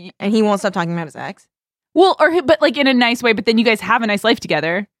 Like, And he won't stop talking about his ex. well, but like in a nice way, but then you guys have a nice life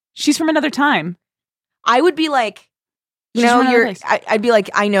together. She's from another time. I would be like, you She's know, from another place. I'd be like,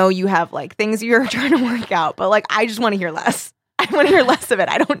 I know you have like things you're trying to work out, but like, I just want to hear less. I want to hear less of it.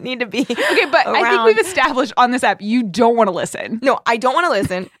 I don't need to be. Okay, but I think around. we've established on this app, you don't want to listen. No, I don't want to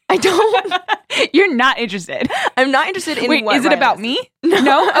listen. I don't. You're not interested. I'm not interested in Wait, what is it Ryan about is. me?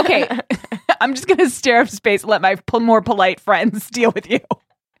 No? Okay. I'm just going to stare up space and let my more polite friends deal with you.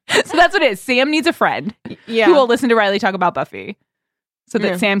 So that's what it is. Sam needs a friend Yeah. who will listen to Riley talk about Buffy so that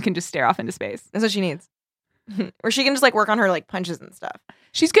Yeah. Sam can just stare off into space. That's what she needs. Or she can just like work on her like punches and stuff.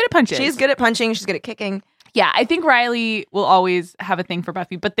 She's good at punches. She's good at punching. She's good at kicking. Yeah, I think Riley will always have a thing for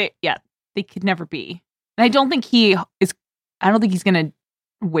Buffy, but they could never be. And I don't think he's going to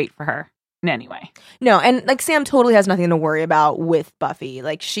wait for her in any way. No, and like Sam totally has nothing to worry about with Buffy.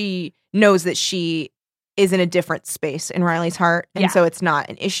 Like she knows that she is in a different space in Riley's heart, and Yeah. so it's not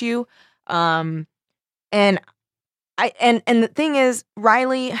an issue. And the thing is,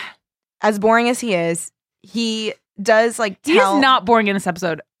 Riley, as boring as he does like He tell. is not boring in this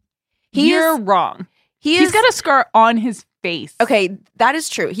episode. He You're is- wrong. He's He's got a scar on his face. Okay, that is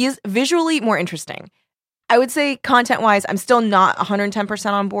true. He is visually more interesting. I would say content-wise, I'm still not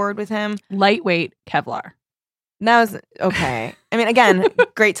 110% on board with him. Lightweight Kevlar. That was okay. I mean, again,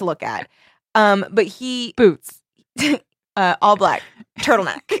 great to look at. But he Boots. all black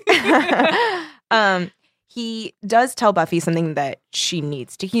turtleneck. He does tell Buffy something that she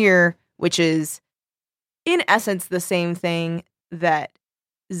needs to hear, which is in essence the same thing that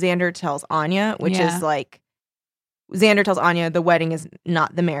Xander tells Anya, which Yeah. is like Xander tells Anya the wedding is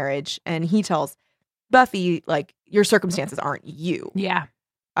not the marriage, and he tells Buffy like your circumstances aren't you. Yeah,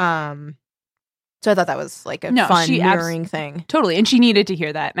 So I thought that was like a No, fun she mirroring thing. totally. And she needed to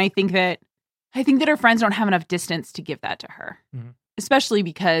hear that. And I think that her friends don't have enough distance to give that to her, Mhm. especially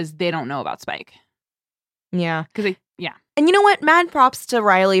because they don't know about Spike. Yeah. Because And you know what? Mad props to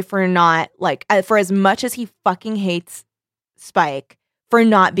Riley for not like for as much as he fucking hates Spike, for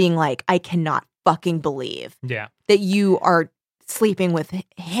not being like, I cannot fucking believe Yeah. that you are sleeping with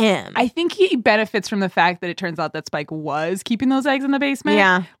him. I think he benefits from the fact that it turns out that Spike was keeping those eggs in the basement.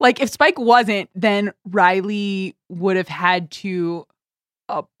 Yeah. Like if Spike wasn't, then Riley would have had to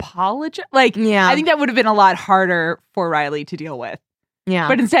apologize. Like, Yeah. I think that would have been a lot harder for Riley to deal with. Yeah.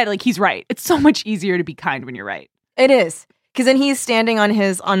 But instead, like, he's right. It's so much easier to be kind when you're right. It is. Because then he's standing on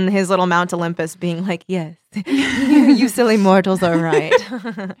his little Mount Olympus being like, yes, you silly mortals are right.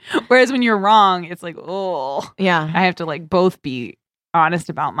 Whereas when you're wrong, it's like, oh, Yeah. I have to like both be honest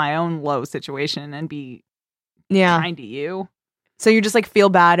about my own low situation and be Yeah. kind to you. So you just like feel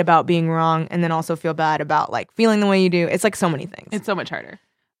bad about being wrong and then also feel bad about like feeling the way you do. It's like so many things. It's so much harder.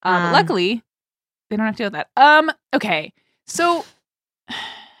 But luckily, they don't have to deal with that. Okay. So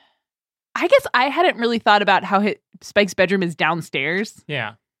I guess I hadn't really thought about how Spike's bedroom is downstairs.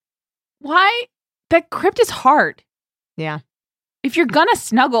 Yeah. Why? That crypt is hard. Yeah. If you're gonna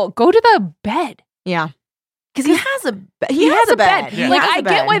snuggle, go to the bed. Yeah. Because he has a He has a bed. He Like, has a I get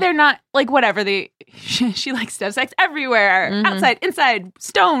bed. why they're not, like, whatever. She likes to have sex everywhere. Mhm. Outside, inside,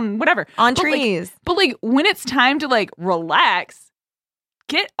 stone, whatever. on But, like, trees. But, like, when it's time to, like, relax,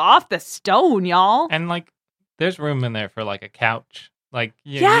 get off the stone, y'all. And like, there's room in there for like a couch, like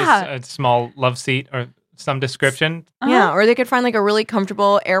Yeah. just a small love seat or some description. Yeah, or they could find like a really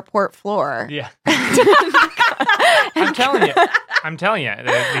comfortable airport floor. Yeah. I'm telling you,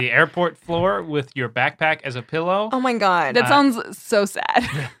 the airport floor with your backpack as a pillow. Oh my God. That sounds so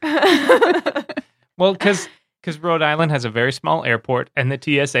sad. Well, because Rhode Island has a very small airport, and the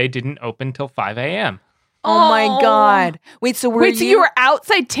TSA didn't open till 5 a.m. Oh my God. Wait, so were so you were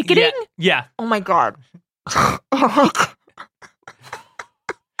outside ticketing? Yeah. Oh my God.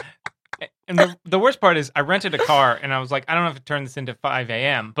 And the worst part is I rented a car, and I was like, I don't have to turn this into 5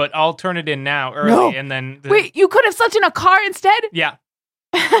 a.m., but I'll turn it in now early, No. and then... Wait, you could have slept in a car instead? Yeah,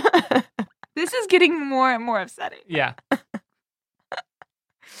 This is getting more and more upsetting. yeah.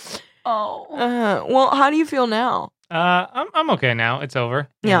 Oh. Well, how do you feel now? I'm okay now. It's over.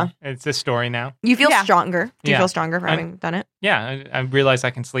 Yeah. It's a story now. You feel Yeah. stronger. Do you Yeah. feel stronger for having done it? Yeah, I realize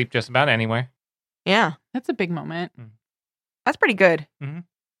I can sleep just about anywhere. Yeah. That's a big moment. That's pretty good.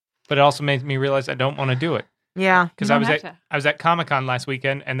 But it also made me realize I don't want to do it. Yeah. Because You I don't was have to. I was at Comic-Con last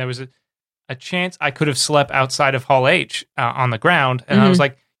weekend, and there was a chance I could have slept outside of Hall H on the ground. And I was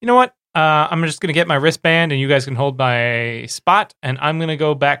like, you know what? I'm just going to get my wristband, and you guys can hold my spot, and I'm going to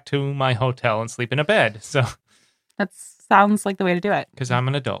go back to my hotel and sleep in a bed. So, That sounds like the way to do it. because I'm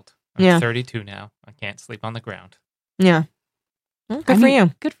an adult. I'm Yeah. 32 now. I can't sleep on the ground. Yeah. Well, good I for mean,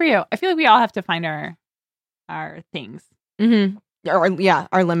 you. Good for you. I feel like we all have to find our things. Mm-hmm.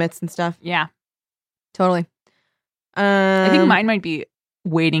 Our limits and stuff. Yeah. Totally. I think mine might be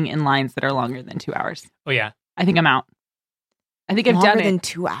waiting in lines that are longer than 2 hours. Oh, yeah. I think I'm out. I think I've longer done it. than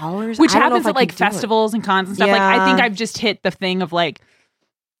 2 hours, Which I don't know happens if I at like could do it. festivals and cons and stuff. Like I think Yeah. I've just hit the thing of like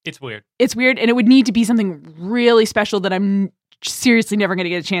It's weird. it's weird, and it would need to be something really special that I'm seriously never going to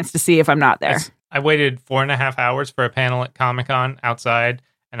get a chance to see if I'm not there. I waited 4.5 hours for a panel at Comic-Con outside,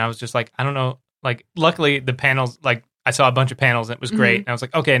 and I was just like, I don't know. Like, luckily, the panels, like, I saw a bunch of panels, and it was great. And I was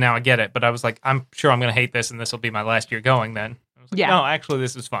like, okay, now I get it. But I was like, I'm sure I'm going to hate this, and this will be my last year going then. I was like, Yeah. no, actually,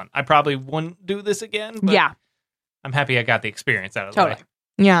 this is fun. I probably wouldn't do this again, but Yeah, I'm happy I got the experience out of the totally.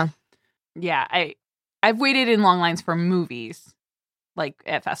 way. Yeah. Yeah, I've waited in long lines for movies, like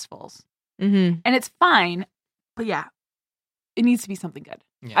at festivals, Mm-hmm. and it's fine. But yeah, it needs to be something good.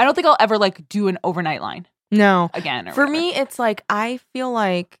 Yeah. I don't think I'll ever like do an overnight line No. again. Or For whatever. me, it's like I feel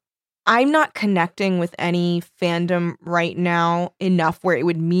like I'm not connecting with any fandom right now enough where it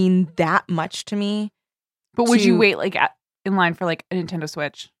would mean that much to me. But would you to- wait like in line for like a Nintendo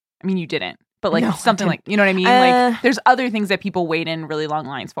Switch? I mean, you didn't, but like No, I something didn't. like, you know what I mean? Like there's other things that people wait in really long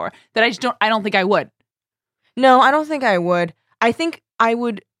lines for that I don't think I would. No, I don't think I would. I think I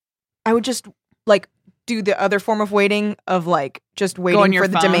would just like do the other form of waiting of like just on waiting your for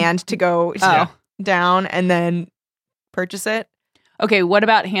the phone? demand to go Oh. down and then purchase it. Okay, what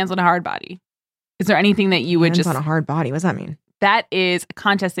about Hands on a Hard Body? Is there anything that you would Hands just on a hard body. What does that mean? that is a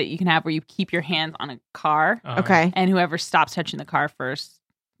contest that you can have where you keep your hands on a car Okay. and whoever stops touching the car first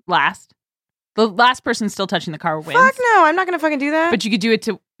last. The last person still touching the car wins. Fuck no, I'm not gonna fucking do that. But you could do it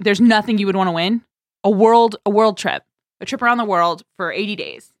to there's nothing you would want to win. A world trip. A trip around the world for 80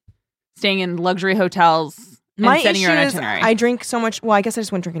 days. Staying in luxury hotels and my setting issue your own is itinerary. I drink so much. Well, I guess I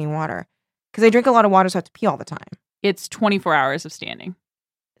just wouldn't drink any water because I drink a lot of water, so I have to pee all the time. It's 24 hours of standing.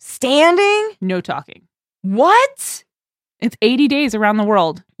 Standing? No talking. What? It's 80 days around the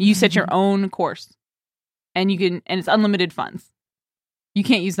world. You set your own course. And it's unlimited funds. You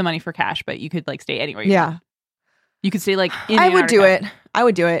can't use the money for cash, but you could like stay anywhere you Yeah, want. You could stay like in I would do Antarctica. it. I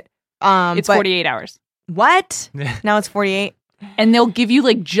would do it. It's but 48 hours. What? Now it's 48, And they'll give you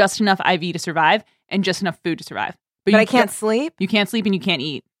like just enough IV to survive and just enough food to survive. but you I can't sleep. You can't sleep and you can't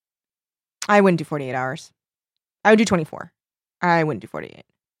eat. I wouldn't do 48 hours. I would do 24. I wouldn't do 48.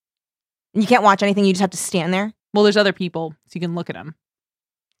 You can't watch anything. You just have to stand there. Well, there's other people, so you can look at them.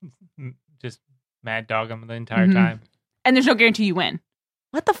 Just mad dog them the entire Mhm. time. And there's no guarantee you win.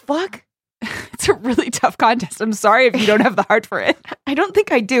 What the fuck? It's a really tough contest. I'm sorry if you don't have the heart for it. I don't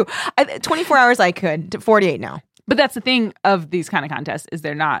think I do. 24 hours I could. 48 now. But that's the thing of these kind of contests is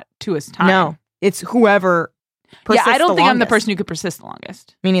they're not to a time. No, it's whoever. Yeah, persists I don't think I'm the longest. person who could persist the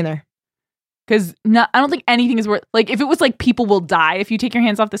longest. Me neither. Because I don't think anything is worth. Like, if it was like people will die if you take your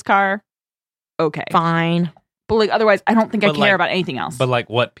hands off this car, okay. Fine. But like, otherwise, I don't think I But, care like- about anything else. But like,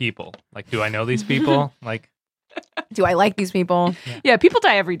 what people? Like, do I know these people? Like, Do I like these people? yeah, people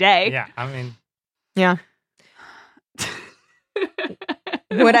die every day. yeah. I mean, Yeah.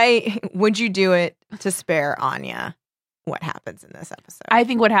 Would you do it to spare Anya what happens in this episode? I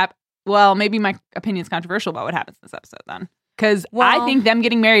think what happened. Well, maybe my opinion's controversial about what happens in this episode then. Because I Well- think them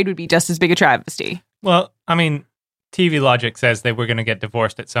getting married would be just as big a travesty. well, I mean, TV logic says they were going to get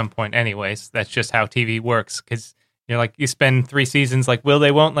divorced at some point, anyways. That's just how TV works. Because You're like, you spend 3 seasons like, will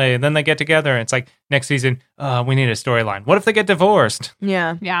they, won't they? And then they get together. And it's like, next season, we need a storyline. What if they get divorced?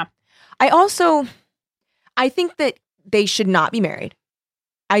 Yeah. Yeah. I think that they should not be married.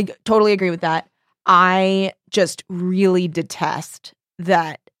 I totally agree with that. I just really detest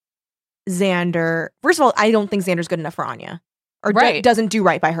that Xander. First of all, I don't think Xander's good enough for Anya, or Right. doesn't do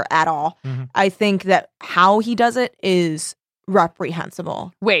right by her at all. Mhm. I think that how he does it is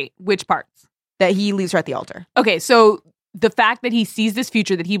reprehensible. Wait, which parts? That he leaves her at the altar. Okay, so the fact that he sees this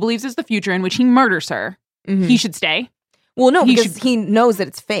future that he believes is the future in which he murders her, Mhm. he should stay. Well, no, he because should- he knows that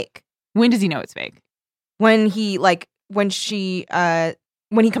it's fake. When does he know it's fake? When he when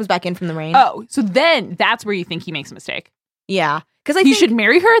he comes back in from the rain. Oh, so then that's where you think he makes a mistake. Yeah, because I He think should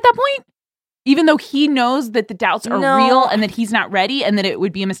marry her at that point, even though he knows that the doubts are No. real and that he's not ready and that it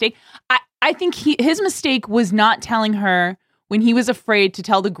would be a mistake. I think his mistake was not telling her when he was afraid to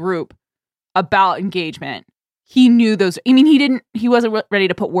tell the group about engagement. He knew those. I mean, he wasn't ready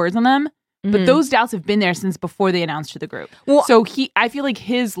to put words on them, but Mhm. those doubts have been there since before they announced to the group. Well, So I feel like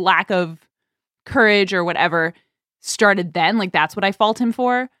his lack of courage or whatever started then. Like that's what I fault him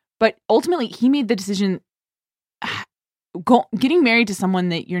for. But ultimately, he made the decision. Getting married to someone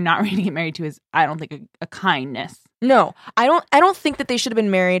that you're not ready to get married to is, I don't think, a kindness. No, I don't think that they should have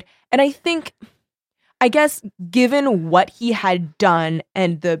been married. And I guess given what he had done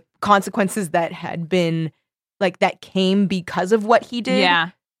and the consequences that had been like that came because of what he did, Yeah.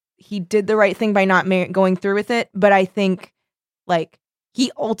 he did the right thing by not going through with it. But I think like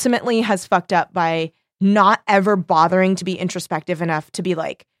he ultimately has fucked up by not ever bothering to be introspective enough to be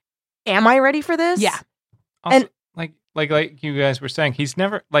like, am I ready for this? Yeah. Also, And- like you guys were saying, he's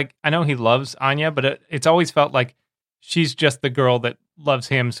never like, I know he loves Anya, but it's always felt like she's just the girl that loves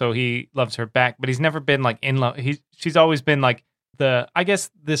him, so he loves her back. But he's never been like in love. She's always been like I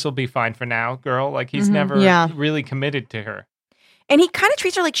guess this will be fine for now, girl. Like he's Mhm. never Yeah. really committed to her. And he kind of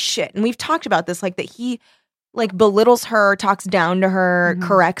treats her like shit. And we've talked about this, like that he like belittles her, talks down to her, Mhm.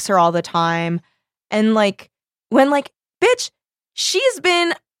 corrects her all the time. And like when like, bitch, she's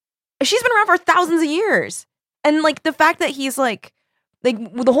been around for thousands of years. And like the fact that he's like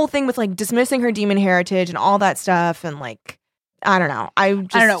the whole thing with like dismissing her demon heritage and all that stuff. And like, I don't know. I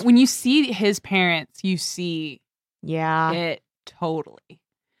don't I don't know. When you see his parents, you see Yeah. it totally.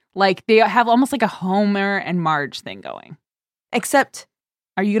 Like they have almost like a Homer and Marge thing going. Except,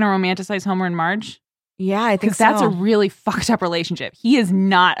 Are you going to romanticize Homer and Marge? yeah, I think Because that's so. a really fucked up relationship. He is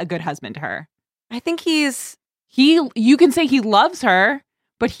not a good husband to her. I think he's, You can say he loves her,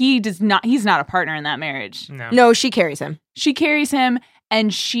 but he's not a partner in that marriage. no, she carries him. She carries him,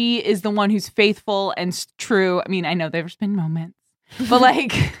 and she is the one who's faithful and true. I mean, I know there's been moments, but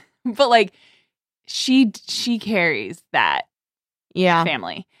like she carries that Yeah.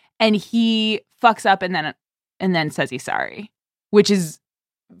 family, and he fucks up and then says he's sorry, which is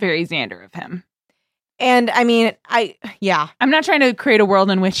very Xander of him. And I mean, yeah. I'm not trying to create a world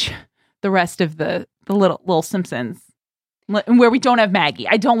in which the rest of the little Simpsons, where we don't have Maggie.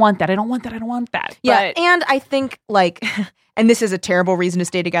 I don't want that. I don't want that. Yeah, But and I think like, and this is a terrible reason to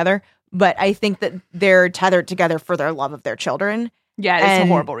stay together, but I think that they're tethered together for their love of their children. yeah, it's a And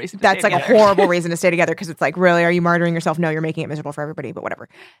horrible reason. To That's stay like a together. horrible reason to stay together because it's like, really, are you martyring yourself? No, you're making it miserable for everybody, but whatever.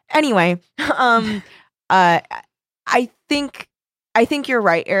 Anyway, I think you're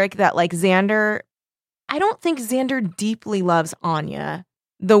right, Eric, that like Xander, I don't think Xander deeply loves Anya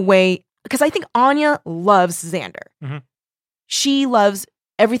the way, because I think Anya loves Xander. Mhm. She loves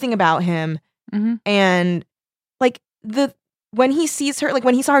everything about him. Mhm. And like when he sees her, like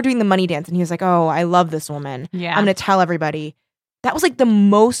when he saw her doing the money dance and he was like, oh, I love this woman. Yeah, I'm going to tell everybody. That was like the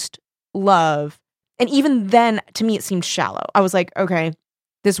most love. And even then, to me, it seemed shallow. I was like, okay,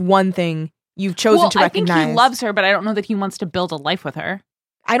 this one thing you've chosen to recognize. I think he loves her, but I don't know that he wants to build a life with her.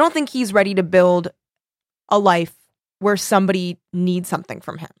 I don't think he's ready to build a life where somebody needs something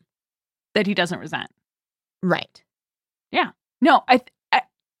from him. That he doesn't resent. Right. No,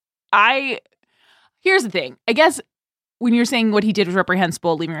 I here's the thing. I guess when you're saying what he did was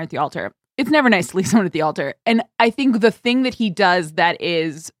reprehensible, leaving her at the altar, it's never nice to leave someone at the altar. And I think the thing that he does that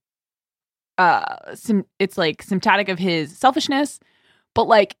is, it's like symptomatic of his selfishness, but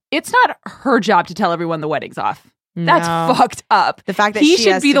like it's not her job to tell everyone the wedding's off. That's No. fucked up. The fact that He she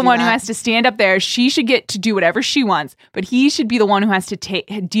should has be to the do one who that. has to stand up there. She should get to do whatever she wants, but he should be the one who has to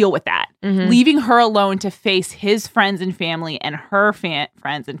deal with that. Mhm. Leaving her alone to face his friends and family and her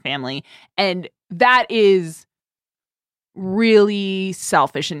friends and family. And that is really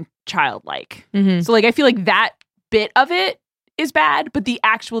selfish and childlike. Mhm. So like I feel like that bit of it is bad, but the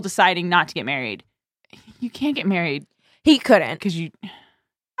actual deciding not to get married, you can't get married He couldn't. because you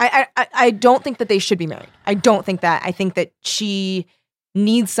I don't think that they should be married. I don't think that. I think that she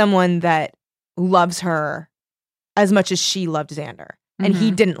needs someone that loves her as much as she loved Xander. And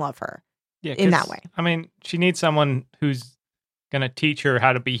he didn't love her in that way. I mean, she needs someone who's going to teach her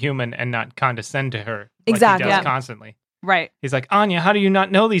how to be human and not condescend to her Exactly. like he does constantly. Right. He's like, Anya, how do you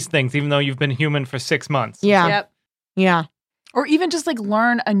not know these things even though you've been human for 6 months? Yeah. Yep. Yeah. Or even just like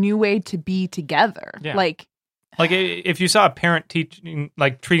learn a new way to be together. Yeah. Like if you saw a parent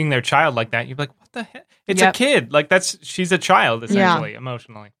treating their child like that, you'd be like, what the heck? It's a kid. Like she's a child essentially,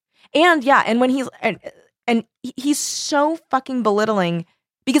 emotionally. And when he's and he's so fucking belittling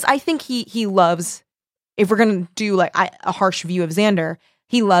because I think he loves, if we're going to do like a harsh view of Xander,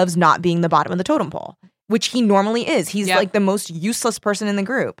 he loves not being the bottom of the totem pole, which he normally is. He's like the most useless person in the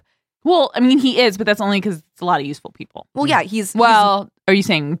group. well, I mean, he is, but that's only because it's a lot of useful people. Well, yeah, he's Are you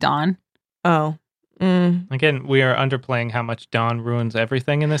saying Dawn? oh. Again, we are underplaying how much Dawn ruins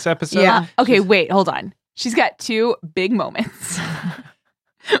everything in this episode. Yeah. Okay, wait, hold on. She's got two big moments.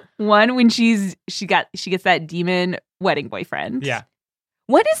 One when she gets that demon wedding boyfriend. Yeah.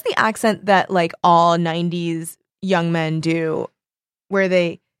 What is the accent that like all 90s young men do where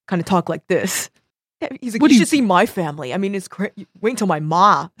they kind of talk like this? He's like, you should see my family. I mean, it's wait until my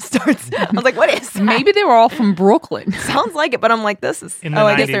ma starts. I was like, what is that? Maybe they were all from Brooklyn. Sounds like it, but I'm like, this is, In the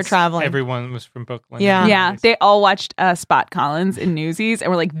I guess 90s, they're traveling. Everyone was from Brooklyn. Yeah. Yeah, they all watched Spot Collins in Newsies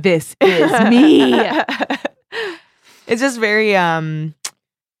and were like, this is me. It's just very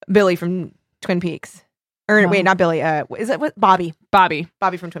Billy from Twin Peaks. Or wait, not Billy. Is that what? Bobby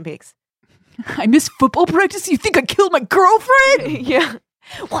from Twin Peaks. I missed football practice. You think I killed my girlfriend? Yeah.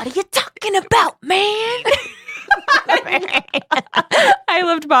 What are you talking about, man? I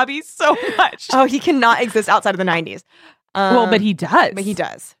loved Bobby so much. Oh, he cannot exist outside of the 90s. Well, but he does. But he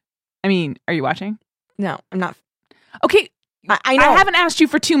does. I mean, are you watching? No, I'm not. Okay. I know. I haven't asked you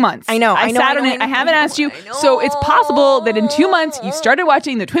for 2 months. I know. I sat on it. I haven't asked you. So it's possible that in 2 months you started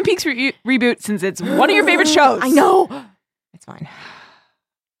watching the Twin Peaks reboot since it's one of your favorite shows. I know. It's fine.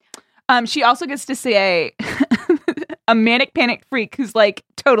 She also gets to say a manic panic freak who's like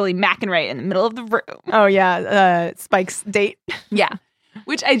totally macking right in the middle of the room. Oh, yeah. Spike's date. Yeah.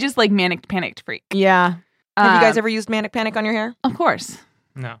 Which I just like manic panicked freak. Yeah. Have you guys ever used Manic Panic on your hair? Of course.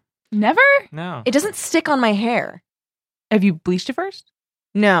 No. Never? No. It doesn't stick on my hair. Have you bleached it first?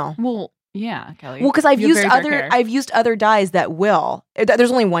 No. Well, yeah, Kelly. Well, because I've You have used very dark hair. I've used other dyes that will.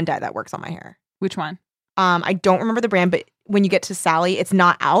 There's only one dye that works on my hair. Which one? I don't remember the brand, but when you get to Sally, it's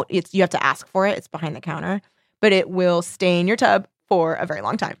not out. You have to ask for it. It's behind the counter, but it will stay in your tub for a very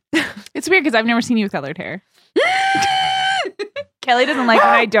long time. It's weird because I've never seen you with colored hair. Kelly doesn't like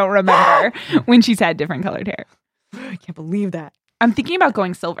when I don't remember when she's had different colored hair. I can't believe that. I'm thinking about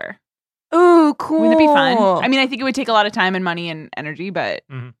going silver. Ooh, cool. Wouldn't it be fun? I mean, I think it would take a lot of time and money and energy, but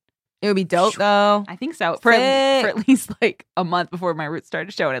it would be dope though. I think so. For at least like a month before my roots started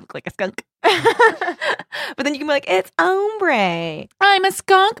to show and I look like a skunk. But then you can be like, it's ombre. I'm a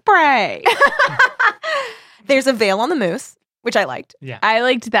skunk bray. There's a veil on the moose, which I liked. Yeah. I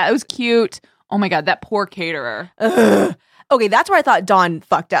liked that. It was cute. Oh my God, that poor caterer. Ugh. Okay, that's where I thought Dawn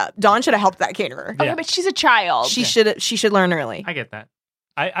fucked up. Dawn should have helped that caterer. Yeah. Okay, but she's a child. She should learn early. I get that.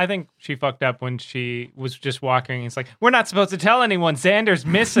 I think she fucked up when she was just walking. It's like, we're not supposed to tell anyone Xander's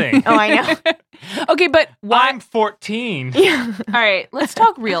missing. Oh, I know. Okay, but why? I'm 14. Yeah. All right, let's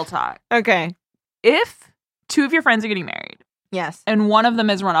talk real talk. Okay. If two of your friends are getting married Yes. and one of them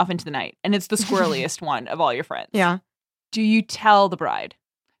has run off into the night and it's the squirreliest one of all your friends, Yeah. do you tell the bride?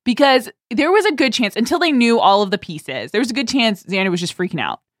 Because there was a good chance, until they knew all of the pieces, there was a good chance Xander was just freaking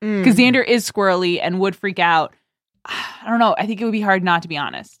out. Because Xander is squirrely and would freak out. I don't know. I think it would be hard not to be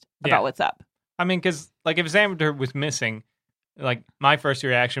honest about what's up. I mean, because like if Xander was missing, like my first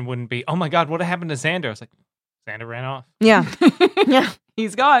reaction wouldn't be, "Oh my God, what happened to Xander?" I was like, "Xander ran off." Yeah. Yeah.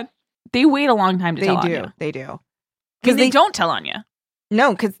 He's gone. They wait a long time to tell They do. Anya. They do. Because they don't tell Anya.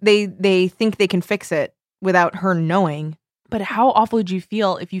 No, because they think they can fix it without her knowing But how awful would you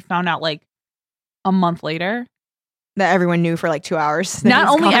feel if you found out like a month later? that everyone knew for like 2 hours. that Not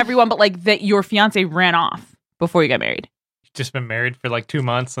he's only gone. everyone, but like that your fiance ran off before you got married. You've just been married for like 2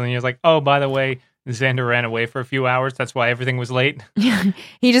 months, and then you're like, "Oh, by the way, Xander ran away for a few hours. That's why everything was late."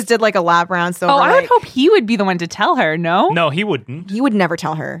 He just did like a lap round. So I would hope he would be the one to tell her, no? No, he wouldn't. he would never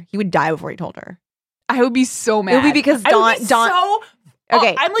tell her. He would die before he told her. I would be so mad. It would be because I would Dawn. be Dawn. so...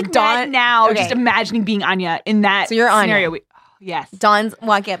 Okay, I'm like Dawn- mad now okay. just imagining being Anya in that So you're Anya. scenario. Yes. Dawn's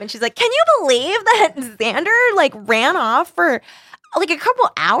walking up and she's like, "Can you believe that Xander like ran off for like a couple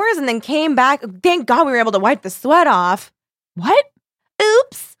hours and then came back? Thank God we were able to wipe the sweat off." What?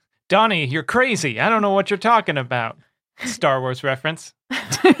 Oops. Donnie, you're crazy. I don't know what you're talking about. Star Wars reference.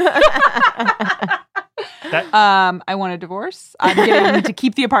 I want a divorce. I'm getting to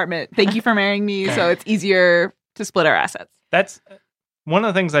keep the apartment. Thank you for marrying me, so it's easier to split our assets. That's one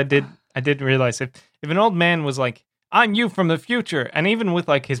of the things I didn't realize. If an old man was like, "I'm you from the future," and even with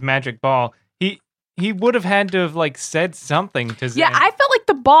like his magic ball, he would have had to have like said something to Xander. Yeah, I felt like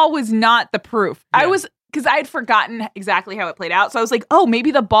the ball was not the proof. Yeah. I was, because I had forgotten exactly how it played out. So I was like, oh, maybe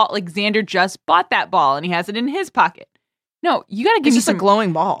the ball, like Xander just bought that ball and he has it in his pocket. No, you got to give It's me just a some.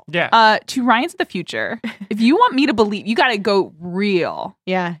 glowing ball. Yeah. To Ryan's of the future, if you want me to believe, you got to go real.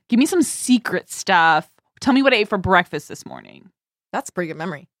 Yeah. Give me some secret stuff. Tell me what I ate for breakfast this morning. That's a pretty good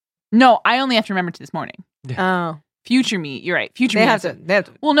memory. No, I only have to remember to this morning. Oh. Future me, you're right. Future They me. have to. They have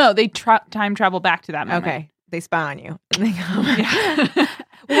to. Well, no, they time travel back to that moment. Okay. They spy on you. And they come. Yeah.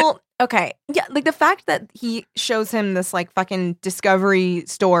 Well, okay. Yeah, like the fact that he shows him this like fucking Discovery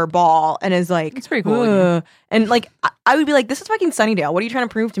store ball and is like, It's pretty cool. "Ugh." And like, I would be like, this is fucking Sunnydale. What are you trying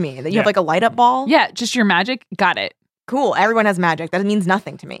to prove to me? That you have Yeah. like a light up ball? Yeah, just your magic. Got it. Cool. Everyone has magic. That means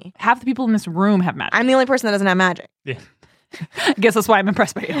nothing to me. Half the people in this room have magic. I'm the only person that doesn't have magic. I guess that's why I'm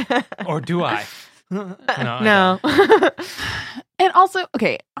impressed by you. Or do I? No. I No. And also,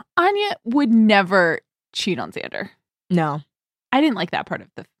 okay, Anya would never cheat on Xander. No. I didn't like that part of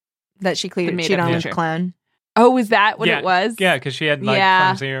the. That she The made cheated up on his future. clown. Oh, was that what Yeah, it was? Yeah, because she had like Yeah.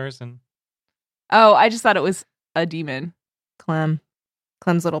 clumsy ears and Oh, I just thought it was a demon. Clem's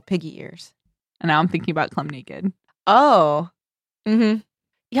little piggy ears. And now I'm thinking about Clem naked. Oh. Mm-hmm.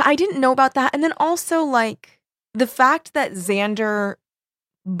 Yeah, I didn't know about that. And then also, like, the fact that Xander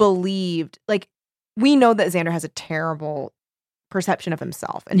believed, like, we know that Xander has a terrible perception of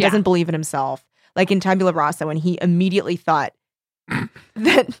himself and Yeah. doesn't believe in himself. Like in Tabula Rasa, when he immediately thought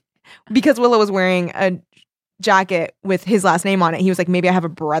that because Willow was wearing a jacket with his last name on it, he was like, maybe I have a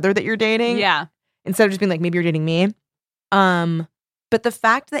brother that you're dating. Yeah. Instead of just being like, maybe you're dating me. But the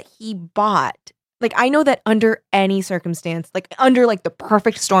fact that he bought, like, I know that under any circumstance, like under like the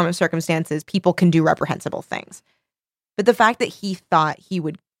perfect storm of circumstances, people can do reprehensible things. But the fact that he thought he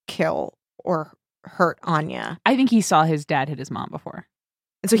would kill or hurt Anya, I think he saw his dad hit his mom before.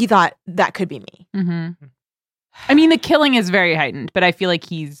 and so he thought that could be me. Mm-hmm. I mean, the killing is very heightened, but I feel like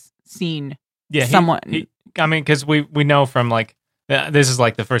he's seen someone. I mean, because we know from like this is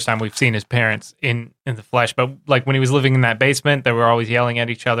like the first time we've seen his parents in the flesh, but like when he was living in that basement, they were always yelling at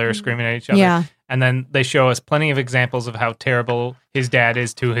each other, screaming at each other. Yeah. And then they show us plenty of examples of how terrible his dad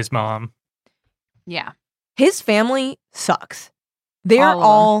is to his mom. Yeah. His family sucks. They're All of them.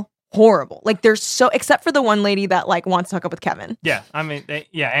 all horrible. Like they're so, except for the one lady that like wants to hook up with Kevin. Yeah, I mean,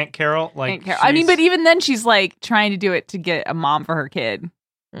 Aunt Carol, like, Aunt Carol. I mean, she's- but even then, she's like trying to do it to get a mom for her kid.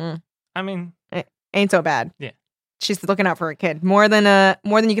 I mean, Ain't so bad. Yeah. She's looking out for her kid more than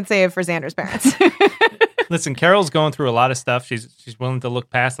you can say for Xander's parents. listen, Carol's going through a lot of stuff. She's willing to look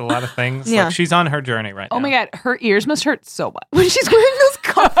past a lot of things. Yeah. Like, she's on her journey right now. Oh my God, her ears must hurt so much. When she's wearing those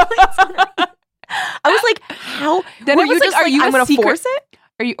cufflinks on her head. I was like, how? Then were are you you just like, like, are you I'm a gonna secret- force it?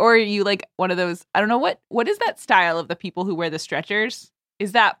 Are you like one of those? I don't know what is that style of the people who wear the stretchers?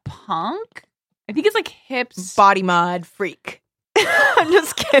 Is that punk? I think it's like hips. Body mod freak. I'm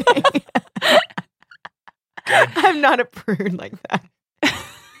just kidding. I'm not a prude like that.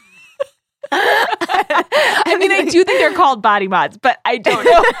 I mean, I do think they're called body mods, but I don't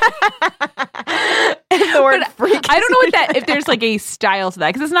know. And the word But freak. I don't know what that if there's like a style to that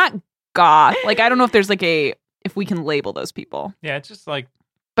because it's not goth. Like I don't know if there's like if we can label those people, Yeah, it's just like,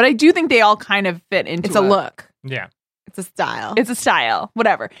 but I do think they all kind of fit into. It's a look. yeah. It's a style. It's a style,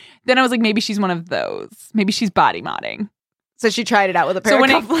 whatever. Then I was like, maybe she's one of those. Maybe she's body modding. So she tried it out with a pair So of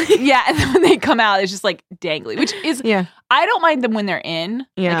when cufflinks. yeah, and then when they come out, it's just like dangly, which is Yeah. I don't mind them when they're in.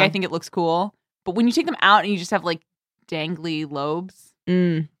 Yeah. Like I think it looks cool. But when you take them out and you just have like dangly lobes,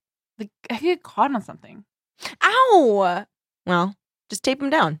 Mm. like I could get caught on something. Ow. Well, just tape them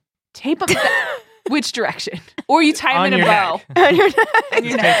down. Tape them. Which direction? Or you tie them On in a your bow. neck. On your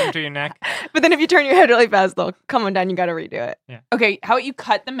You neck. tape them to your neck. But then if you turn your head really fast, they'll come on down. You got to redo it. Okay, how about you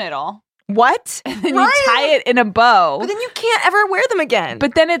cut the middle What? and then Ryan! you tie it in a bow? But then you can't ever wear them again.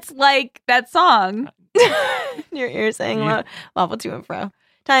 But then it's like that song. your ears saying You- lawful to and fro.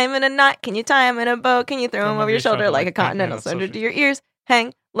 Tie him in a knot. Can you tie him in a bow? Can you throw him over your shoulder like a continental soldier? Do your ears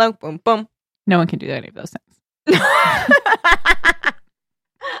hang low? Boom, boom. No one can do any of those things.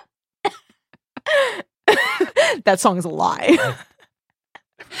 That song is a lie.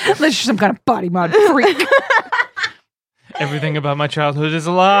 Unless you're some kind of body mod freak. Everything about my childhood is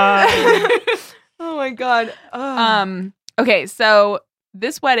a lie. Oh my god. Oh. Okay, so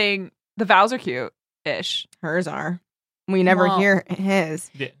this wedding, the vows are cute-ish. Hers are. We never Well- hear his.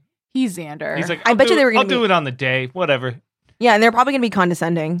 He's Xander. He's like, I bet you they were gonna I'll do it on the day, whatever. Yeah, and they're probably gonna be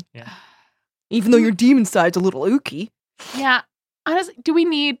condescending. Yeah. Even though your demon side's a little ooky. yeah. Honestly, do we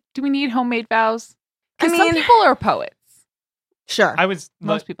need homemade vows? I Because some mean- people are poets. Sure.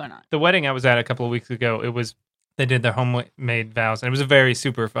 Most people are not. The wedding I was at a couple of weeks ago, they did their homemade vows, and it was a very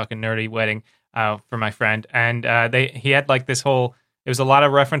super fucking nerdy wedding for my friend. And he had like this whole. It was a lot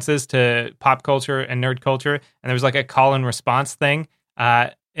of references to pop culture and nerd culture, and there was like a call and response thing.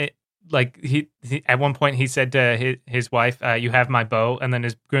 He at one point he said to his wife, "You have my bow," and then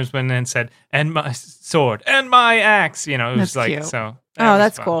his groomsman then said, "And my sword, and my axe." You know, it was That's like cute. so. Oh, was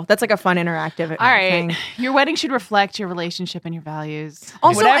that's fun. cool. That's like a fun interactive All right. thing. Your wedding should reflect your relationship and your values.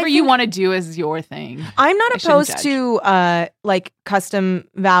 Also, Whatever I you think- want to do is your thing. I'm not I shouldn't opposed to like custom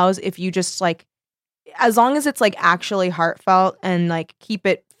vows if you just like, as long as it's like actually heartfelt and like keep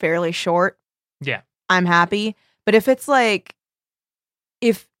it fairly short. Yeah. I'm happy. But if it's like,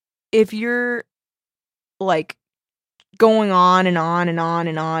 if you're like going on and on and on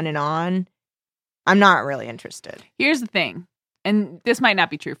and on and on, I'm not really interested. Here's the thing, and this might not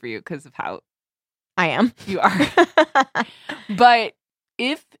be true for you because of how I am. you are. But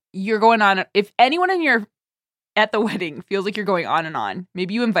if you're going on, if anyone at the wedding feels like you're going on and on,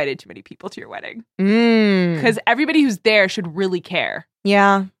 maybe you invited too many people to your wedding because everybody who's there should really care.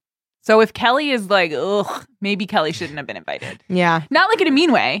 Yeah. So if Kelly is like, ugh, maybe Kelly shouldn't have been invited. Yeah. Not like in a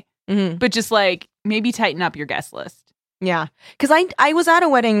mean way, hmm but just like maybe tighten up your guest list. Yeah. Because I was at a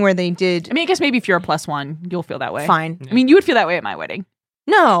wedding where they did I mean, I guess maybe if you're a +1, you'll feel that way. fine. I mean, you would feel that way at my wedding.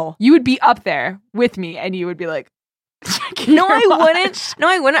 No. You would be up there with me and you would be like, No, I wouldn't. No,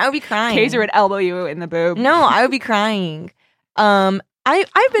 I wouldn't. I would be crying. Kaiser would elbow you in the boob. No, I would be crying. I've been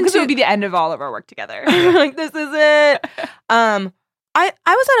Because it to would be the end of all of our work together. like this is it. I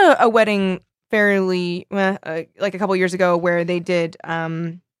was at a wedding fairly like a couple years ago where they did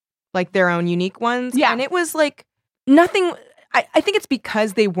like their own unique ones. Yeah. And it was like nothing. I think it's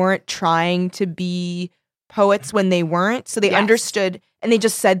because they weren't trying to be poets when they weren't. So they Yes. understood and they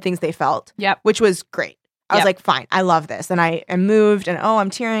just said things they felt, Yep. which was great. I was Yep. like, fine, I love this. And I moved and I'm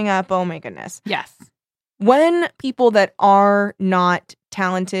tearing up. Oh my goodness. Yes. When people that are not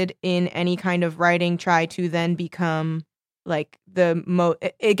talented in any kind of writing try to then become like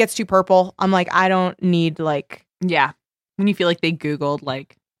it gets too purple. I'm like, I don't need like, Yeah. When you feel like they Googled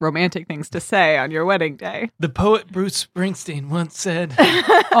like romantic things to say on your wedding day. The poet Bruce Springsteen once said,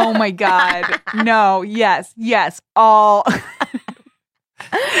 Oh my God. No. Yes. Yes. All.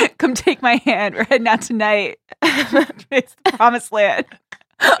 Come take my hand. We're heading out tonight. It's the promised land.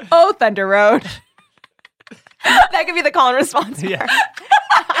 Oh, Thunder Road. that could be the call and response. Yeah.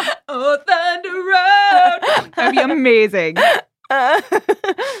 Oh, Thunder Road. That'd be amazing.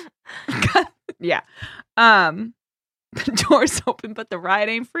 Yeah. The door's open, but the ride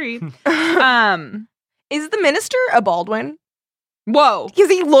ain't free. Is the minister a Baldwin? Whoa. Because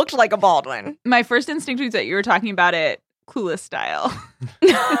he looked like a Baldwin. My first instinct was that you were talking about it Clueless style.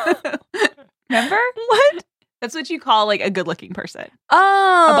 Remember? What? That's what you call like a good-looking person.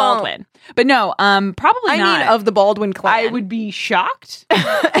 Oh, A Baldwin. But no, probably I not. mean, of the Baldwin clan. I would be shocked.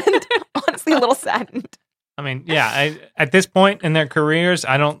 and honestly a little saddened. I mean, yeah, at this point in their careers,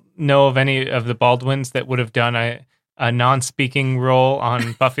 I don't know of any of the Baldwins that would have done a non-speaking role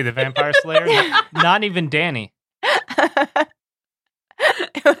on Buffy the Vampire Slayer. Not even Danny.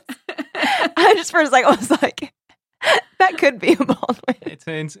 I just for a second was like, that could be a Baldwin. It's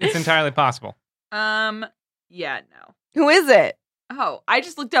entirely possible. Yeah, no. Who is it? Oh, I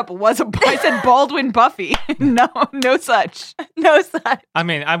just looked up. I said Baldwin Buffy. No such. No such. I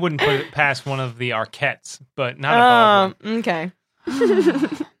mean, I wouldn't put it past one of the Arquettes, but not a Baldwin. Okay.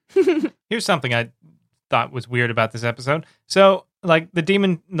 Here's something I thought was weird about this episode. So, like, the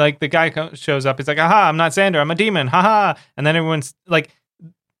demon, like, the guy shows up. He's like, aha, I'm not Xander. I'm a demon. Haha. And then everyone's like,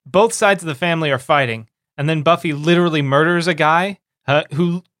 both sides of the family are fighting. And then Buffy literally murders a guy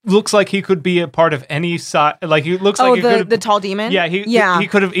who looks like he could be a part of any side. Like, he looks like he could the tall demon? Yeah, he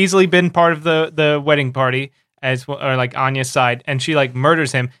could have easily been part of the wedding party or like Anya's side, and she like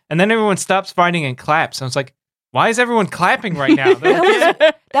murders him, and then everyone stops fighting and claps. I was like, why is everyone clapping right now?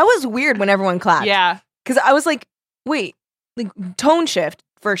 That was weird when everyone clapped. Yeah. Because I was like, wait, like tone shift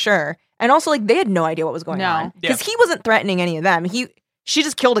for sure. And also like they had no idea what was going No. on. Because he wasn't threatening any of them. She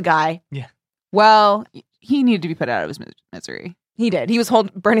just killed a guy. Well, he needed to be put out of his misery. He did. He was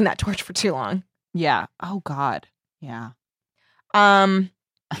burning that torch for too long. Yeah. Oh God. Yeah. He's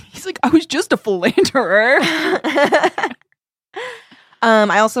He's like, I was just a philanderer.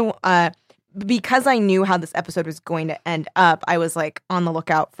 I also because I knew how this episode was going to end up, I was like on the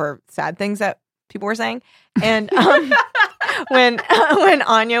lookout for sad things that people were saying. And when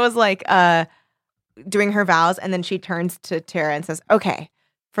Anya was like doing her vows, and then she turns to Tara and says, "Okay,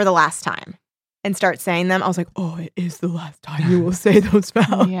 for the last time," and starts saying them. I was like, "Oh, it is the last time you will say those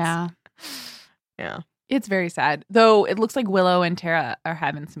vows." Yeah. Yeah. It's very sad. Though it looks like Willow and Tara are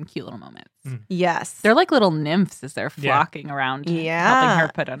having some cute little moments. Yes. They're like little nymphs as they're Yeah. flocking around, Yeah. helping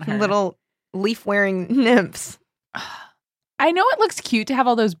her put on her little leaf-wearing nymphs. I know it looks cute to have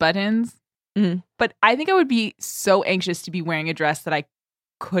all those buttons, Mhm. but I think I would be so anxious to be wearing a dress that I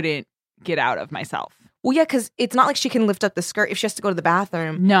couldn't get out of myself. Well, yeah, because it's not like she can lift up the skirt if she has to go to the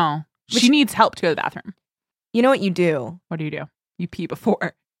bathroom. No. She needs help to go to the bathroom. You know what you do? What do? You pee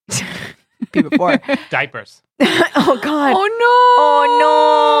before. Pee before. Diapers. Oh, God.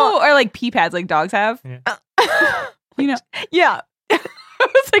 Oh, no. Or like pee pads like dogs have. Yeah. You know, Yeah. I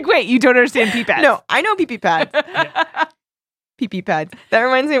was like, wait, you don't understand pee pads. No, I know pee-pee pads. Pee-pee pads. That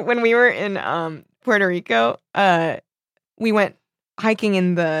reminds me of when we were in Puerto Rico, we went hiking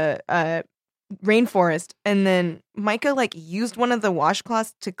in the rainforest, and then Micah like used one of the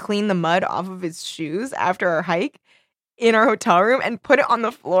washcloths to clean the mud off of his shoes after our hike in our hotel room and put it on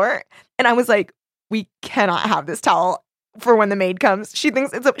the floor. And I was like, we cannot have this towel for when the maid comes. She's gonna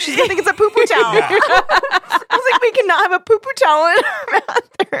think it's a poo-poo towel. Yeah. I was like, we cannot have a poo-poo towel in our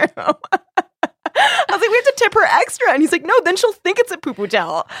bathroom. I was like, we have to tip her extra. And he's like, no, then she'll think it's a poo-poo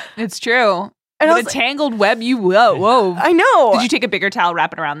towel. It's true. And I What a was like, tangled web you wove. I know. Did you take a bigger towel,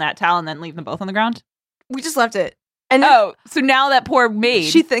 wrap it around that towel, and then leave them both on the ground? We just left it. And then Oh, so now that poor maid.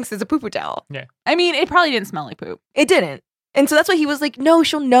 she thinks it's a poo-poo towel. I mean, it probably didn't smell like poop. It didn't. And so that's why he was like, no,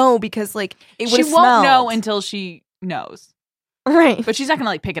 she'll know because like it would She have won't know smelled. until she knows. Right. But she's not going to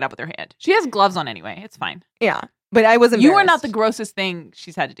like pick it up with her hand. She has gloves on anyway. It's fine. Yeah. But I was embarrassed. You are not the grossest thing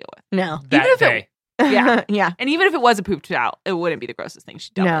she's had to deal with. No. That if it- day. Yeah. Yeah. And even if it was a poop towel, it wouldn't be the grossest thing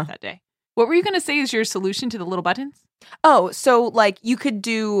she dealt No. with that day. What were you going to say is your solution to the little buttons? Oh, so like you could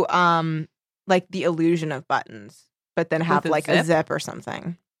do like the illusion of buttons, but then have With a like a zip? zip or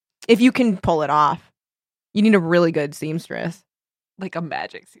something. If you can pull it off. You need a really good seamstress. Like a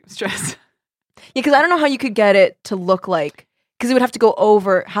magic seamstress. Yeah, because I don't know how you could get it to look like, because it would have to go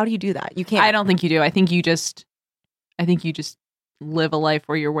over. How do you do that? You can't. I don't think you do. I think you just live a life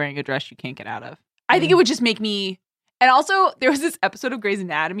where you're wearing a dress you can't get out of. I think it would just make me. And also, there was this episode of Grey's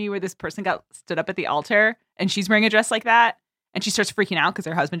Anatomy where this person stood up at the altar and she's wearing a dress like that, and she starts freaking out because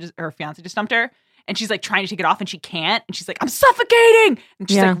her fiance just dumped her, and she's like trying to take it off and she can't, and she's like, "I'm suffocating!" And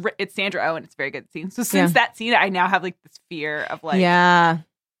she's Yeah. like, "It's Sandra Oh," and it's a very good scene. So since that scene, I now have like this fear of like Yeah.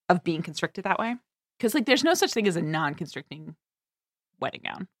 of being constricted that way, because like there's no such thing as a non-constricting wedding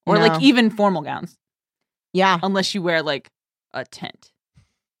gown or No. like even formal gowns Yeah. unless you wear like a tent.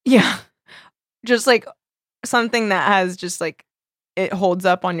 Yeah. Just like something that has just like it holds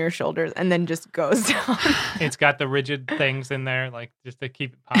up on your shoulders and then just goes down. It's got the rigid things in there, like just to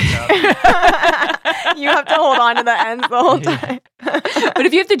keep it popped out. You have to hold on to the ends the whole Yeah. time. But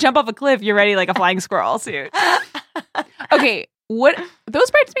if you have to jump off a cliff, you're ready like a flying squirrel suit. Okay,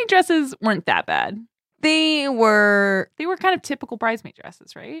 those bridesmaid dresses weren't that bad. They were They were kind of typical bridesmaid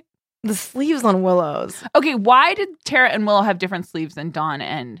dresses, right? the sleeves on Willow's. Okay, why did Tara and Willow have different sleeves than Dawn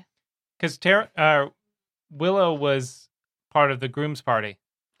and Because Willow was part of the groom's party,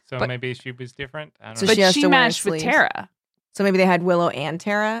 so But- maybe she was different. I don't So know. but she has she to wear matched with sleeves. Tara. So maybe they had Willow and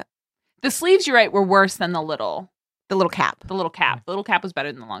Tara. The sleeves, you're right, were worse than the little cap. The little cap. The little cap was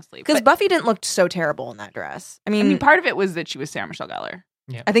better than the long sleeve. Because But, Buffy didn't look so terrible in that dress. I I mean, mean, part of it was that she was Sarah Michelle Gellar.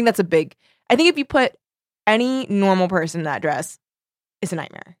 I think that's a big. I think if you put any normal person in that dress, it's a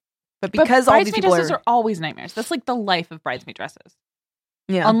nightmare. But because all these bridesmaid people dresses are always nightmares. That's like the life of bridesmaid dresses.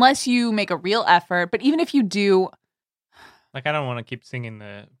 yeah, Unless you make a real effort. But even if you do, Like, I don't want to keep singing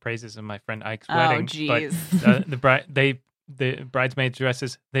the praises of my friend Ike's Oh, wedding, jeez. but the bridesmaid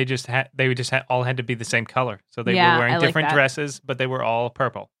dresses, they all had to be the same color, so they Yeah, were wearing I like different that. dresses, but they were all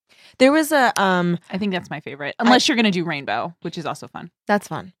purple. there was a I think that's my favorite. Unless you're going to do rainbow, which is also fun. That's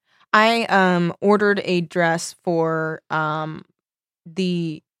fun. I ordered a dress for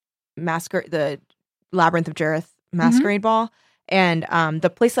the Labyrinth of Jareth masquerade ball, and the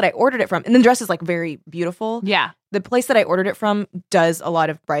place that I ordered it from, and the dress is like very beautiful. Yeah. The place that I ordered it from does a lot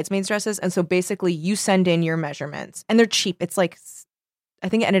of bridesmaids dresses, and so basically you send in your measurements, and they're cheap. It's like I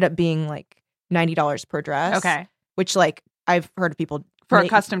think it ended up being like $90 per dress. Okay. which like I've heard of people For a make-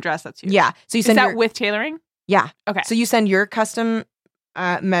 custom dress, that's huge. Yeah, so you Is send that your, with tailoring? yeah. Okay. So you send your custom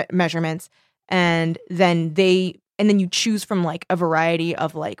measurements, and then you choose from like a variety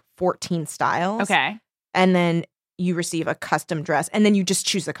of like 14 styles. Okay. And then you receive a custom dress, and then you just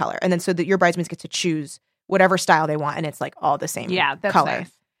choose the color. And then so that your bridesmaids get to choose whatever style they want, and it's like all the same Yeah, that's color.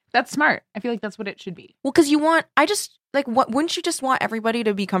 nice. That's smart. I feel like that's what it should be. Well, because like, what? Wouldn't you just want everybody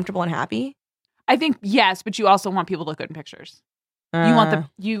to be comfortable and happy? I think yes, but you also want people to look good in pictures.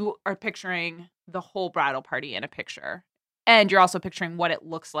 You are picturing the whole bridal party in a picture. And you're also picturing what it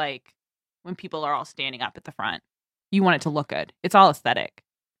looks like when people are all standing up at the front. You want it to look good. It's all aesthetic.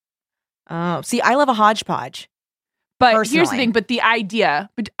 Oh, see, I love a hodgepodge. But Personally. here's the thing, but the idea,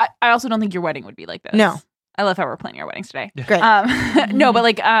 but I also don't think your wedding would be like this. No. I love how we're planning our weddings today. Great. No, but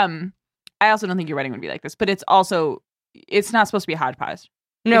like, I also don't think your wedding would be like this, but it's not supposed to be a hodgepodge.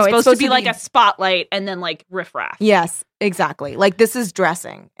 No, it's supposed to be like a spotlight and then like riffraff. Yes, exactly. Like this is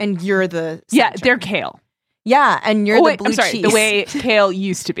dressing, and you're the Yeah, center. they're kale. Yeah, and you're the blue cheese. The way kale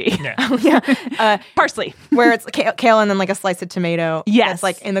used to be. Yeah. yeah, Parsley. where it's kale and then like a slice of tomato. Yes. That's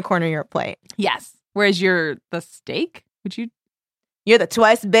like in the corner of your plate. Yes. Whereas you're the steak. Would you? You're the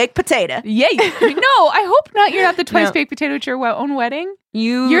twice baked potato. Yeah. No, I hope not. You're not the twice No. baked potato at your own wedding.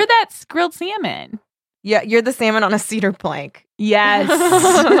 You're You're that grilled salmon. yeah, you're the salmon on a cedar plank. Yes.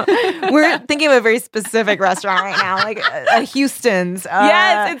 We're thinking of a very specific restaurant right now, like a Houston's.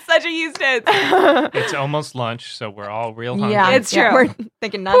 Yes, it's such a Houston. It's almost lunch, so we're all real hungry. yeah, It's yeah, true. We're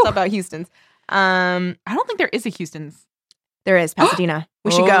thinking nuts about Houston's. I don't think there is a Houston's. There is Pasadena.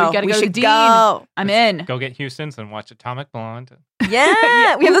 We should Oh, go. we gotta go to should Dean. go. I'm in. Go get Houston's and watch Atomic Blonde.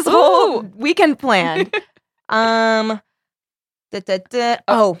 Yeah, we have this Ooh. whole weekend planned.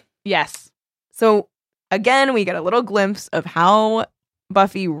 Oh, Yes. so again, we get a little glimpse of how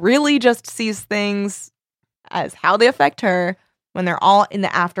Buffy really just sees things as how they affect her when they're all in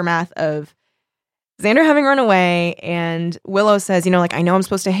the aftermath of Xander having run away. And Willow says, you know, like, I know I'm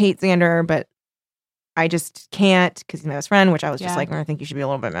supposed to hate Xander, but I just can't because he's my best friend, which I was just Yeah. like, I think you should be a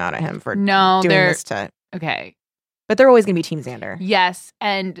little bit mad at him for No, doing they're this to. okay. But they're always going to be Team Xander. Yes,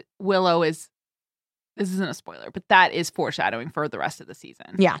 and Willow is. This isn't a spoiler, but that is foreshadowing for the rest of the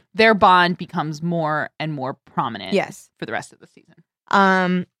season. Yeah. Their bond becomes more and more prominent. Yes. For the rest of the season.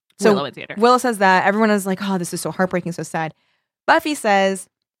 So Willow and Xander. Willow says that. Everyone is like, oh, this is so heartbreaking, so sad. Buffy says,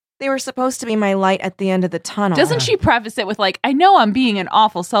 they were supposed to be my light at the end of the tunnel. Doesn't she preface it with like, I know I'm being an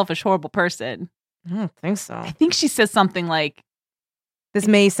awful, selfish, horrible person. I don't think so. I think she says something like, This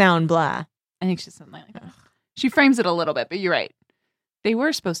may sound blah. I think she says something like that. She frames it a little bit, but you're right. They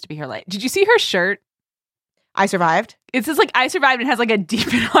were supposed to be her light. Did you see her shirt? I survived. It says like, I survived and has like a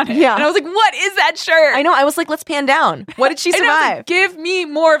demon on it. Yeah. And I was like, what is that shirt? I know. I was like, let's pan down. What did she And I was survive? like, give me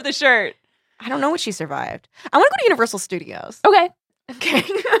more of the shirt. I don't know what she survived. I want to go to Universal Studios. Okay. Okay.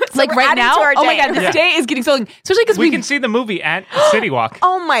 Like right now? Oh my God, this Yeah. day is getting so long. Especially because We can see the movie at City Walk.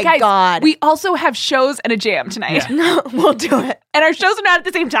 Oh my Guys, God. we also have shows and a jam tonight. Yeah. No, we'll do it. And our shows are not at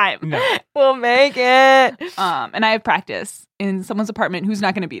the same time. No. We'll make it. And I have practice in someone's apartment who's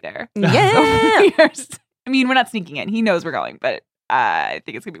not going to be there. Yeah. I mean, we're not sneaking in. He knows we're going, but I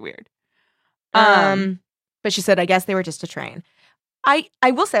think it's going to be weird. But she said, I guess they were just to train. I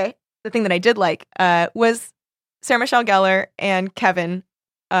will say the thing that I did like was Sarah Michelle Gellar and Kevin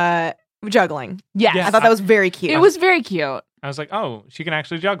juggling. Yes. Yeah. I thought that was very cute. It was very cute. I was like, oh, she can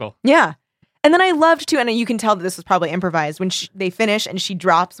actually juggle. Yeah. And then I loved too, and you can tell that this was probably improvised when they finish and she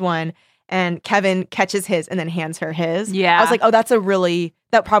drops one and Kevin catches his and then hands her his. Yeah. I was like, oh,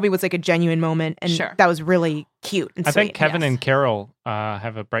 that probably was like a genuine moment. And Sure. that was really cute and I sweet. think Kevin yes. and Carol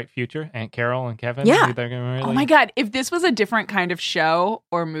have a bright future. Aunt Carol and Kevin. Yeah. They're gonna really... Oh my God. If this was a different kind of show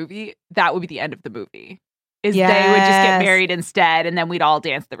or movie, that would be the end of the movie. They would just get Yes. married instead and then we'd all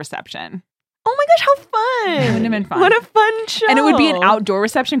dance the reception. Oh my gosh, how fun. It would have been fun. What a fun show. And it would be an outdoor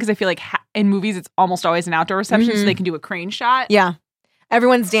reception because I feel like in movies it's almost always an outdoor reception, so Mhm. they can do a crane shot. Yeah.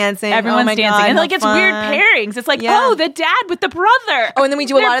 Everyone's dancing. Everyone's oh my dancing, God, and how like it's fun. weird pairings. It's like, Yeah. oh, the dad with the brother. Oh, and then we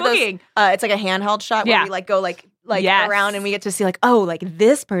do a They're lot of boogieing. those. It's like a handheld shot where Yeah. we like go like Yes. around and we get to see like, oh, like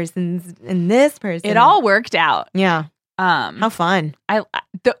this person's and this person. It all worked out. Yeah. How fun.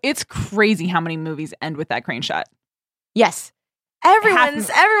 It's crazy how many movies end with that crane shot. Yes. Everyone's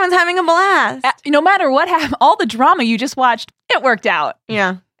having a blast. No matter what happened, all the drama you just watched, it worked out.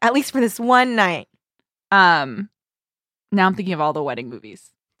 Yeah. At least for this one night. Now I'm thinking of all the wedding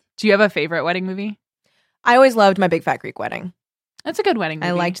movies. Do you have a favorite wedding movie? I always loved My Big Fat Greek Wedding. That's a good wedding movie.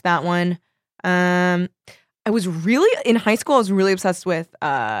 I liked that one. I was really in high school. I was really obsessed with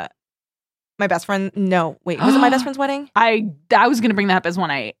My Best Friend. No, wait, was it My Best Friend's Wedding? I was going to bring that up as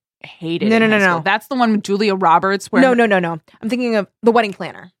one I hated. No, in no, high no, school. no. That's the one with Julia Roberts. Where No. I'm thinking of The Wedding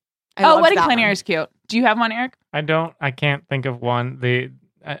Planner. I Oh, loved Wedding that Planner one. is cute. Do you have one, Eric? I can't think of one.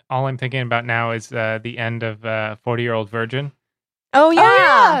 All I'm thinking about now is the end of 40-Year-Old Virgin. Oh yeah, Oh,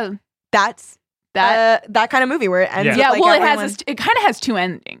 yeah. that's that kind of movie where it ends. Yeah. with, Yeah, like, well, everyone- it kind of has two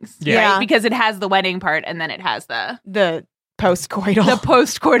endings. Yeah. Right? Because it has the wedding part and then it has the the post-coital. the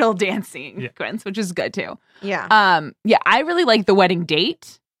post-coital dancing Yeah. sequence, which is good too. yeah. Yeah, I really like the wedding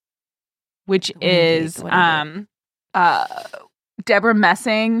date, which is The wedding Deborah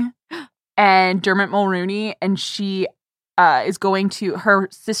Messing and Dermot Mulrooney, and she is going to, her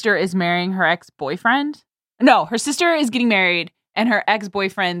sister is marrying her ex-boyfriend. No, her sister is getting married, and her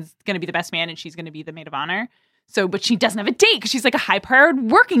ex-boyfriend's going to be the best man, and she's going to be the maid of honor. So, but she doesn't have a date because she's like a high-powered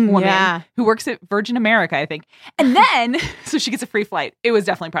working woman Yeah. who works at Virgin America, I think. And then, so she gets a free flight. It was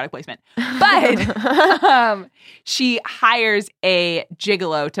definitely product placement. But she hires a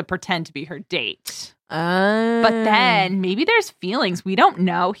gigolo to pretend to be her date. But then maybe there's feelings. We don't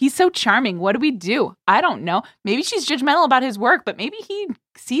know. He's so charming. What do we do? I don't know. Maybe she's judgmental about his work, but maybe he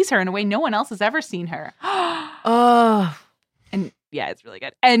sees her in a way no one else has ever seen her. Oh. And yeah, it's really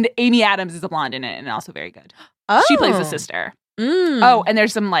good. And Amy Adams is a blonde in it and also very good. Oh. She plays the sister. Mm. Oh, and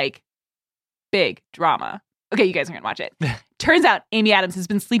there's some like big drama. Okay, you guys are going to watch it. Turns out Amy Adams has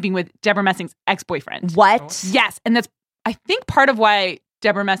been sleeping with Deborah Messing's ex-boyfriend. What? Yes, and that's, I think, part of why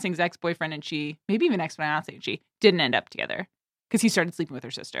Deborah Messing's ex-boyfriend and she, maybe even ex-fiancé and she, didn't end up together. Because he started sleeping with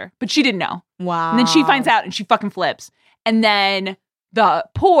her sister. But she didn't know. Wow. And then she finds out and she fucking flips. And then the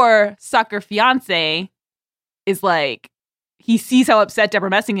poor sucker fiance is like, he sees how upset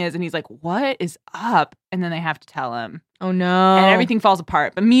Deborah Messing is and he's like, what is up? And then they have to tell him. Oh no. And everything falls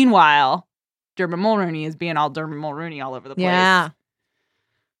apart. But meanwhile, Dermot Mulrooney is being all Dermot Mulrooney all over the place. Yeah.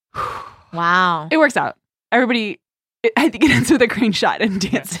 Wow. It works out. Everybody, I think it ends with a crane shot and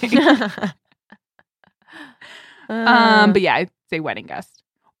dancing. But yeah, I'd say wedding guest.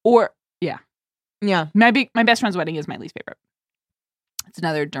 Or yeah. yeah. My best friend's wedding is my least favorite. It's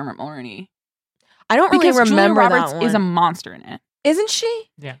another Dermot Mulrooney. I don't really Because remember Julia Roberts that one. is a monster in it. Isn't she?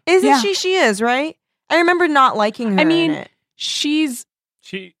 Yeah. Isn't Yeah. she? She is, right? I remember not liking her. I mean, in it.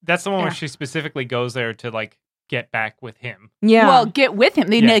 That's the one Yeah. where she specifically goes there to like get back with him. yeah. Well, get with him.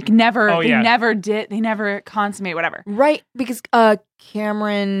 They Yeah. like never. Oh, they yeah. never did. They never consummate whatever. right, because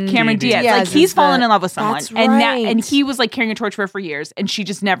Cameron Cameron Diaz, Diaz like he's is fallen the- in love with someone, That's and right. and he was like carrying a torch for her for years, and she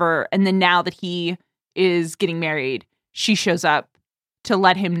just never. And then now that he is getting married, she shows up to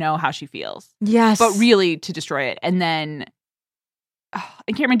let him know how she feels, Yes. but really to destroy it. And then,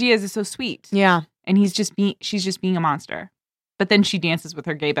 and Cameron Diaz is so sweet, Yeah. and she's just being a monster. But then she dances with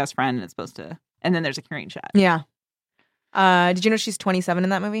her gay best friend, and it's supposed to. And then there's a crane shot. Yeah. Did you know she's 27 in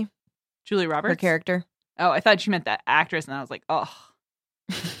that movie? Julie Roberts, Her character? Oh, I thought she meant that actress, and I was like, oh,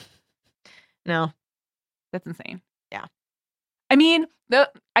 No. that's insane. Yeah. I mean,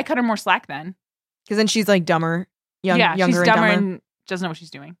 I cut her more slack then. Because then she's like dumber. Younger she's and dumber dumber. and doesn't know what she's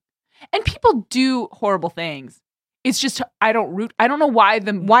doing. And people do horrible things. It's just I don't know why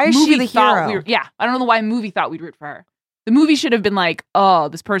Why is she movie the thought hero? I don't know why the movie thought we'd root for her. The movie should have been like, oh,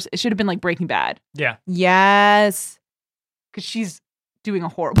 this person. It should have been like Breaking Bad Yeah. Yes. because she's doing a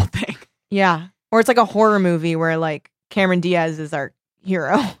horrible thing. Yeah. Or it's like a horror movie where like Cameron Diaz is our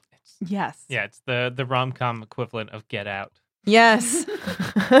hero. Yes. Yeah, it's the rom-com equivalent of Get Out. Yes.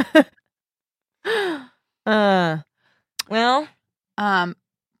 Well,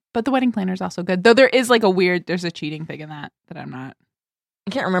 But the Wedding Planner is also good, though. There's a cheating thing in that I'm not.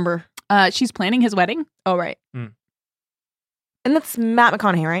 I can't remember. She's planning his wedding. Oh, right. Mm. And that's Matt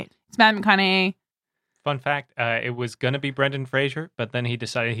McConaughey, right? It's Matt McConaughey. Fun fact, it was going to be Brendan Fraser, but then he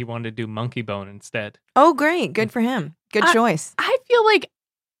decided he wanted to do Monkey Bone instead. Oh, great. Good for him. Good choice. I feel like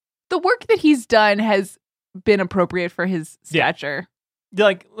the work that he's done has been appropriate for his stature.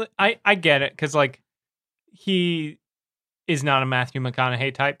 Like, I get it, because, like, he is not a Matthew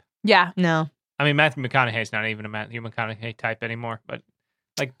McConaughey type. Yeah. No. I mean, Matthew McConaughey is not even a Matthew McConaughey type anymore, but,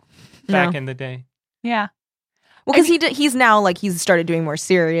 like, back No. in the day. Yeah. Well, because he's now like he's started doing more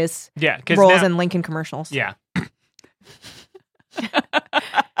serious Yeah, because roles in Lincoln commercials. Yeah.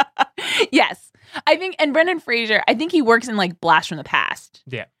 Yes. I think, and Brendan Fraser, I think he works in like Blast from the Past.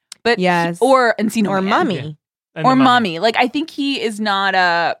 Yeah. But Yes. or Encino Or Man. Mummy. Yeah. And Or the Mummy. Like I think he is not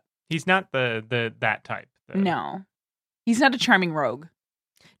a He's not the that type. no. He's not a charming rogue.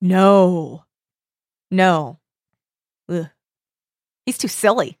 No. Ugh. He's too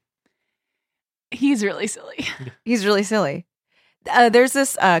silly. He's really silly. He's really silly. There's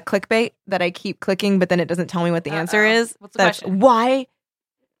this clickbait that I keep clicking, but then it doesn't tell me what the answer Uh-oh. is. What's the That's question? why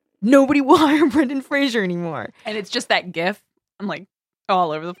nobody will hire Brendan Fraser anymore. And it's just that gif. I'm like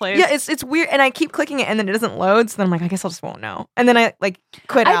all over the place. Yeah, it's weird, and I keep clicking it, and then it doesn't load. So then I'm like, I guess I just won't know. And then I like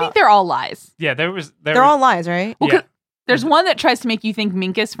quit I out. think they're all lies. Yeah, there was They're all lies, right? Well, Yeah. 'cause there's one that tries to make you think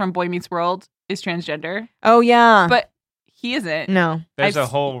Minkus from Boy Meets World is transgender, Oh yeah, but he isn't. no. There's I've a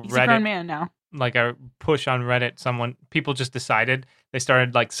whole He's a grown Reddit, man now. like a push on Reddit. People just decided they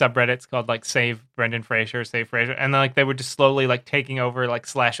started like subreddits called like Save Brendan Fraser, Save Fraser, and then like they were just slowly like taking over. Like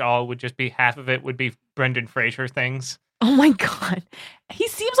 /all would just be half of it would be Brendan Fraser things. Oh my God. He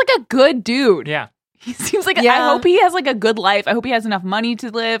seems like a good dude. Yeah. He seems like Yeah. I hope he has like a good life. I hope he has enough money to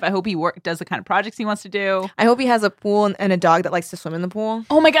live. I hope he does the kind of projects he wants to do. I hope he has a pool and a dog that likes to swim in the pool.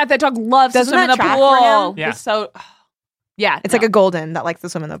 Oh my God, that dog loves Doesn't to swim in that the track pool. for him? Yeah. It's so yeah. It's like a golden that likes to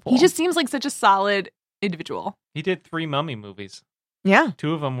swim in the pool. he just seems like such a solid individual. He did 3 Mummy movies. yeah.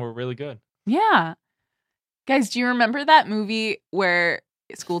 2 of them were really good. Yeah. Guys, do you remember that movie where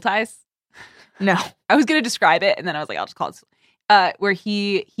School Ties? No. I was gonna describe it and then I was like, I'll just call it where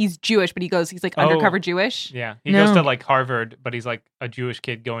he's Jewish, but he's like undercover Jewish. Yeah. He No. goes to like Harvard, but he's like a Jewish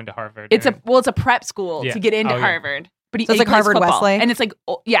kid going to Harvard. It's and- a prep school Yeah. to get into Oh, yeah. Harvard. But So it's like plays Harvard football. Westlake? And it's like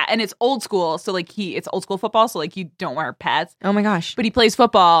and it's old school. So like it's old school football, so like you don't wear pads. Oh my gosh. But he plays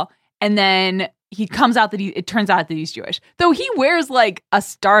football and then he comes out that it turns out that he's Jewish. Though he wears like a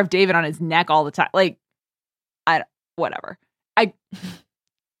Star of David on his neck all the time. Like whatever.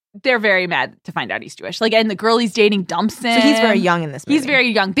 They're very mad to find out he's Jewish. Like, and the girl he's dating dumps him. So he's very young in this movie. He's very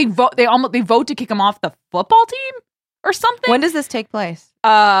young. They vote to kick him off the football team or something. When does this take place?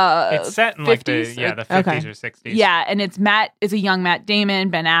 It's set in like the 50s or- the 50s Okay. or 60s. Yeah, and it's a young Matt Damon,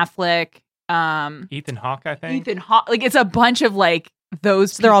 Ben Affleck, Ethan Hawke, I think. Ethan Hawke. Like it's a bunch of like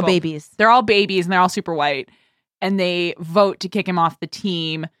those. So they're all people. babies. They're all babies and they're all super white. And they vote to kick him off the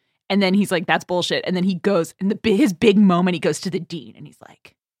team. And then he's like, "That's bullshit." And then he goes, and his big moment, he goes to the dean and he's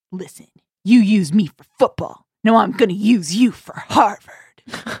like, "Listen, you use me for football. Now I'm gonna use you for Harvard."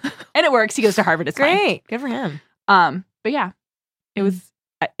 And it works. He goes to Harvard. It's fine. Great. Good for him. But yeah,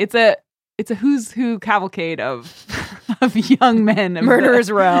 it's a who's who cavalcade of young men, of Murderers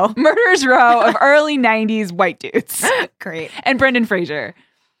Row. Murderers Row of early 90s white dudes. Great. And Brendan Fraser.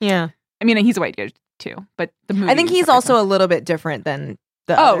 Yeah. I mean, he's a white dude too, but the movie I think is he's different. also a little bit different than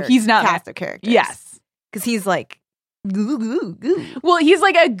the Oh, other he's not cast of characters. Yes. Because he's like, goo, goo, goo. Well, he's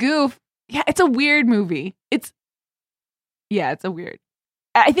like a goof. Yeah, it's a weird movie. It's a weird.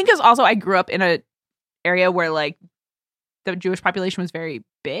 I think it's also I grew up in a area where like the Jewish population was very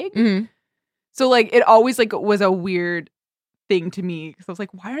big. Mhm. So like it always like was a weird thing to me because I was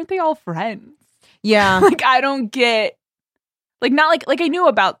like, why aren't they all friends? Yeah. Like I don't get like not like I knew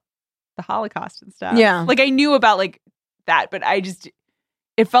about the Holocaust and stuff. Yeah. Like I knew about like that, but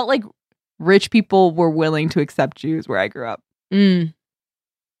it felt like rich people were willing to accept Jews where I grew up. Maybe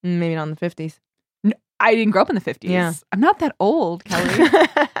not in the 50s. I didn't grow up in the 50s. Yeah. I'm not that old, Kelly.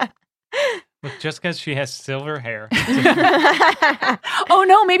 Look, just because she has silver hair. Oh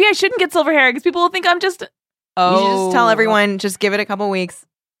no, maybe I shouldn't get silver hair because people will think I'm just. You Oh, should just tell everyone, just give it a couple weeks.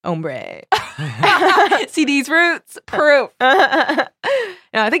 Ombre. See these roots? Proof. No,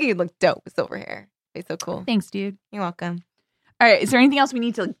 I think you'd look dope with silver hair. It's so cool. Thanks, dude. You're welcome. All right, is there anything else we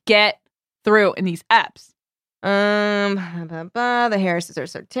need to get through in these apps? The Harrises are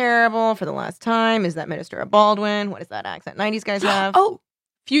so terrible for the last time. Is that Minister Baldwin? What is that accent 90s guys have? Oh,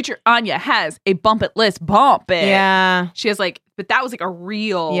 future Anya has a bump it list. Bump it. Yeah. She has like, but that was like a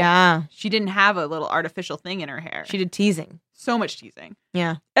real. Yeah. She didn't have a little artificial thing in her hair. She did teasing. So much teasing.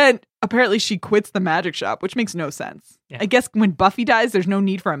 Yeah. And apparently she quits the magic shop, which makes no sense. Yeah. I guess when Buffy dies, there's no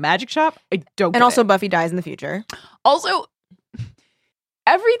need for a magic shop. I don't get And also it. Buffy dies in the future. Also,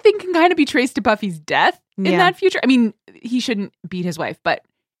 everything can kind of be traced to Buffy's death in Yeah. that future. I mean, he shouldn't beat his wife, but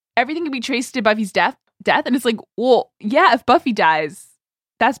everything can be traced to Buffy's death. And it's like, well, yeah, if Buffy dies,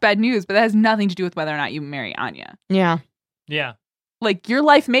 that's bad news, but that has nothing to do with whether or not you marry Anya. Yeah. Yeah. Like, your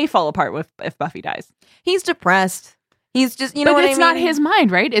life may fall apart if Buffy dies. He's depressed. He's just, you know but what I it's mean? not his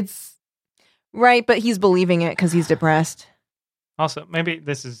mind, right? It's Right, but he's believing it because he's depressed. Also, maybe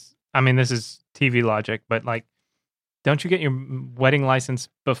this is TV logic, but like, don't you get your wedding license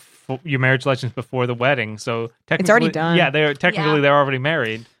before your marriage license before the wedding? So technically, already done. Yeah, they're already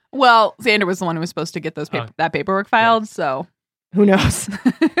married. well, Xander was the one who was supposed to get those that paperwork filed, so Who knows?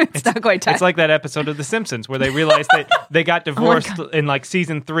 it's not quite time. It's like that episode of The Simpsons where they realized that they got divorced in like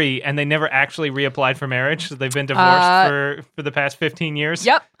season 3 and they never actually reapplied for marriage. So they've been divorced for the past 15 years.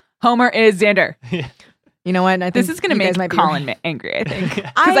 Yep. Homer is Xander. You know what? I think This is going to you guys make might be Colin right. angry, I think.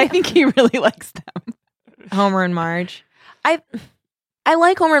 Because I think he really likes them. Homer and Marge. I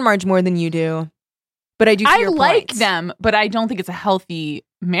like Homer and Marge more than you do, but I do see I your like points. them, but I don't think it's a healthy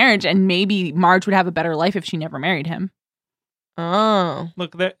marriage. And maybe Marge would have a better life if she never married him. Oh.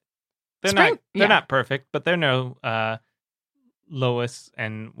 Look, they're Spring- not perfect, but they're no Lois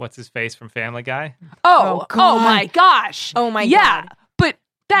and what's his face from Family Guy. Oh God. my gosh. Oh my yeah, God. but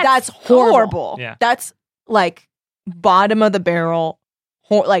that's That's horrible. Yeah. That's like bottom of the barrel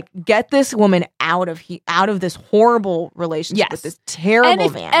like get this woman out of this horrible relationship with this terrible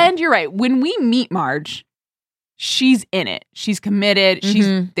man. And you're right. When we meet Marge, she's in it. She's committed.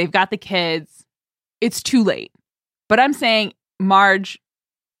 They've got the kids. It's too late. But I'm saying Marge,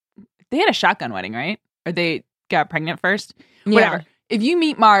 they had a shotgun wedding, right? Or they got pregnant first? Whatever. If you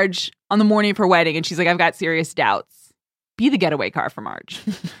meet Marge on the morning of her wedding and she's like, I've got serious doubts, be the getaway car for Marge.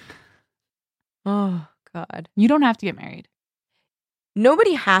 Oh, God. You don't have to get married.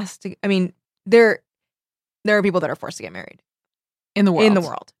 Nobody has to. I mean, there are people that are forced to get married. In the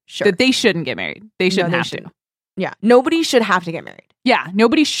world. Sure. That they shouldn't get married. They shouldn't have to. Yeah. Nobody should have to get married. Yeah.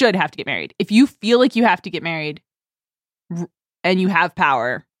 Nobody should have to get married. If you feel like you have to get married and you have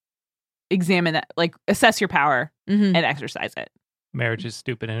power, examine that, like assess your power and exercise it. Marriage is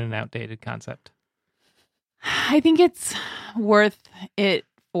stupid and an outdated concept. I think it's worth it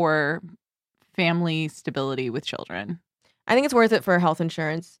for family stability with children. I think it's worth it for health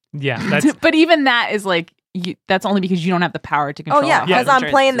insurance. Yeah, that's but even that is like that's only because you don't have the power to control. Oh yeah, because I'm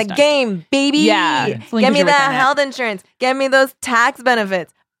playing the game, baby. Yeah, get me that health insurance. Get me those tax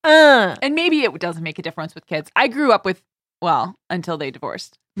benefits. And maybe it doesn't make a difference with kids. I grew up with until they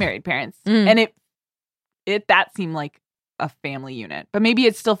divorced, married parents, and it that seemed like a family unit. But maybe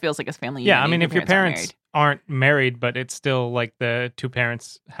it still feels like a family unit. Yeah, I mean, if your parents aren't married, but it's still like the two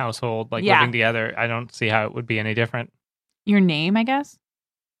parents household, like living together, I don't see how it would be any different. Your name, I guess.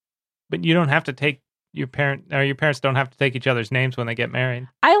 But you don't have to take your parents don't have to take each other's names when they get married.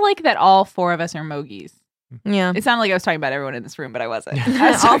 I like that all four of us are Mogies. Yeah. It sounded like I was talking about everyone in this room, but I wasn't.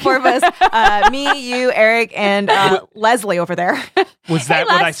 All four of us, me, you, Eric, and Leslie over there. Was that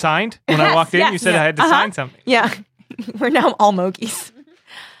what I signed when I walked in? You said I had to sign something. Yeah. We're now all Mogies.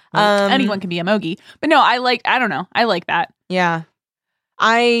 Anyone can be a Mogie. But no, I don't know. I like that. Yeah.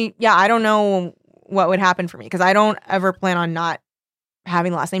 I don't know what would happen for me because I don't ever plan on not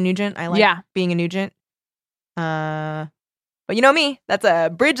having the last name Nugent. I like being a Nugent. But you know me, that's a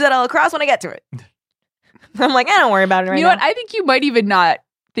bridge that I'll cross when I get to it. I'm like, I don't worry about it right now. You know what? I think you might even not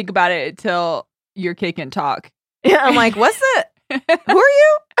think about it until your kid can talk. Yeah, I'm like, what's it? Who are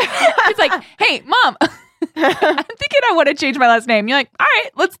you? It's like, hey, Mom, I'm thinking I want to change my last name. You're like, all right,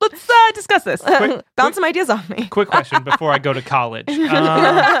 let's discuss this. Bounce some ideas off me. Quick question before I go to college.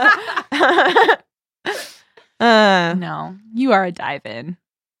 No, you are a dive-in.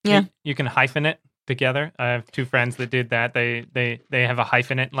 Yeah, you can hyphen it together. I have two friends that did that. They have a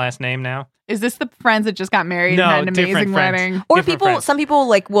hyphenate last name now. Is this the friends that just got married and had an amazing wedding? Or some people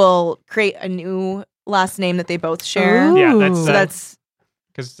like will create a new last name that they both share. Ooh. Yeah, that's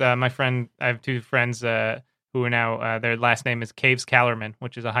because I have two friends who are now their last name is Caves Callerman,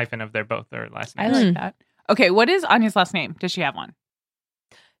 which is a hyphen of their last names. I like that. Okay, what is Anya's last name? Does she have one?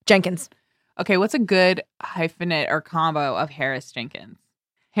 Jenkins. Okay, what's a good hyphenate or combo of Harris Jenkins?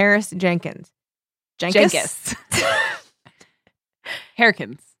 Harris Jenkins. Jenkins.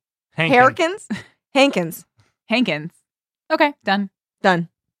 Harkins. Harkins? Hankins. Hankins. Okay, done. Done.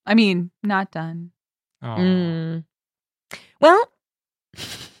 I mean, not done. Oh. Well,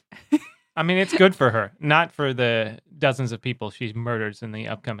 I mean, it's good for her. Not for the dozens of people she murders in the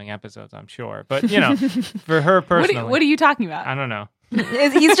upcoming episodes, I'm sure. But, for her personally. What are you talking about? I don't know.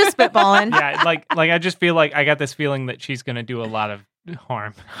 He's just spitballing. Yeah, like I just feel like I got this feeling that she's going to do a lot of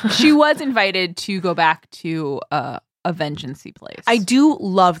harm. She was invited to go back to a vengeance-y place. I do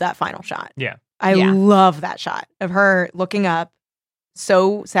love that final shot. Yeah. I love that shot of her looking up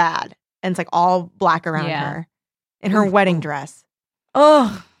so sad. And it's like all black around her in her wedding dress.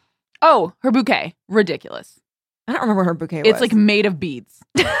 Oh, her bouquet. Ridiculous. I don't remember what her bouquet was. It's like made of beads.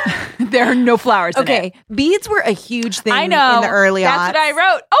 There are no flowers in it. Okay, beads were a huge thing I know. in the early That's aughts. what I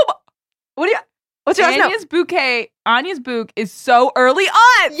wrote. Oh, what's your last note? Anya's bouquet is so early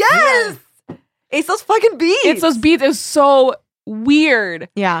on. Yes! It's those fucking beads. It's those beads. It was so weird.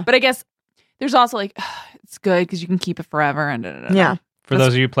 Yeah. But I guess there's also like, it's good because you can keep it forever. And yeah. For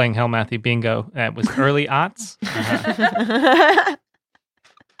those of you playing Hell Matthew Bingo, that was early aughts.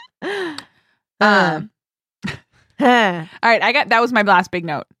 All right, that was my last big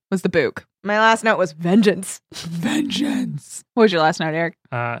note, was the book. My last note was vengeance. Vengeance. What was your last note, Eric?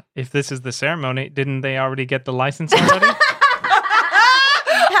 If this is the ceremony, didn't they already get the license already? All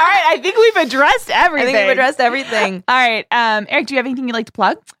right, I think we've addressed everything. All right, Eric, do you have anything you'd like to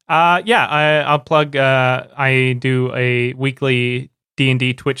plug? Yeah, I'll plug. I do a weekly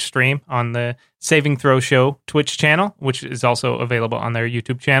D&D Twitch stream on the Saving Throw Show Twitch channel, which is also available on their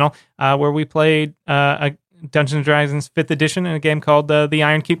YouTube channel, where we played a Dungeons & Dragons 5th edition in a game called The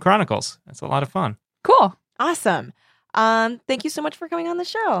Iron Keep Chronicles. It's a lot of fun. Cool. Awesome. Thank you so much for coming on the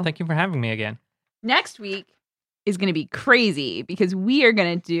show. Thank you for having me again. Next week, is going to be crazy because we are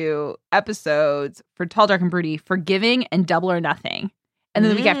going to do episodes for Tall, Dark, and Broody, Forgiving, and Double or Nothing. And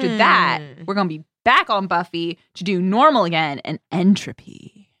then the week after that, we're going to be back on Buffy to do Normal again and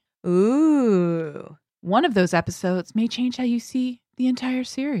Entropy. Ooh. One of those episodes may change how you see the entire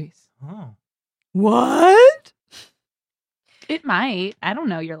series. Oh. What? It might. I don't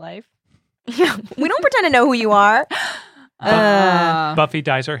know your life. Yeah, we don't pretend to know who you are. Buffy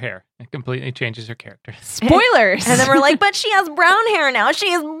dyes her hair. It completely changes her character. Spoilers. And then we're like, but she has brown hair now.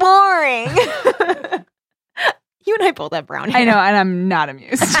 She is boring. You and I both have brown hair. I know, and I'm not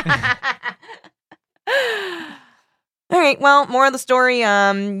amused. All right, well, more of the story.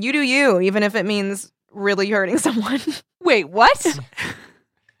 You do you, even if it means really hurting someone. Wait, what?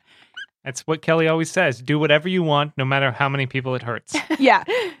 That's what Kelly always says. Do whatever you want, no matter how many people it hurts. Yeah.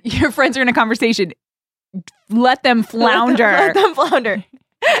 Your friends are in a conversation. Let them flounder. Let them flounder.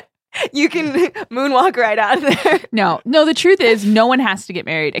 You can moonwalk right out of there. No, the truth is no one has to get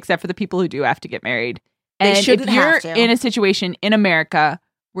married except for the people who do have to get married. They And shouldn't if you're have to. in a situation in America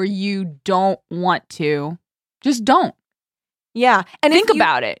where you don't want to, just don't. Yeah. And Think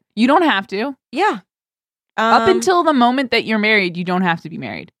about it. You don't have to. Yeah. Up until the moment that you're married, you don't have to be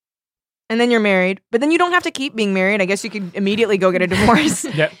married. And then you're married. But then you don't have to keep being married. I guess you could immediately go get a divorce.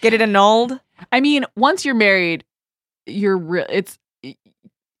 Yep. Get it annulled. I mean, once you're married, here's the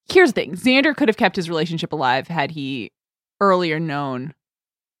thing. Xander could have kept his relationship alive had he earlier known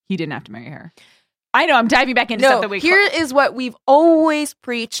he didn't have to marry her. I know, I'm diving back into stuff that we here is what we've always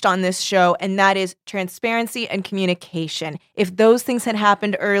preached on this show, and that is transparency and communication. If those things had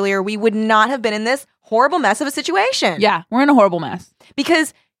happened earlier, we would not have been in this horrible mess of a situation. Yeah, we're in a horrible mess.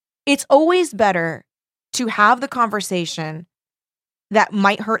 Because it's always better to have the conversation that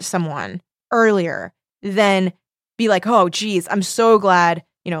might hurt someone earlier than be like, oh, geez, I'm so glad,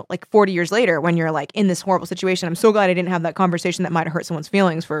 like 40 years later when you're like in this horrible situation, I'm so glad I didn't have that conversation that might have hurt someone's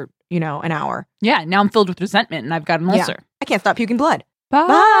feelings for, an hour. Yeah, now I'm filled with resentment and I've got an ulcer. I can't stop puking blood.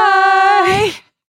 Bye.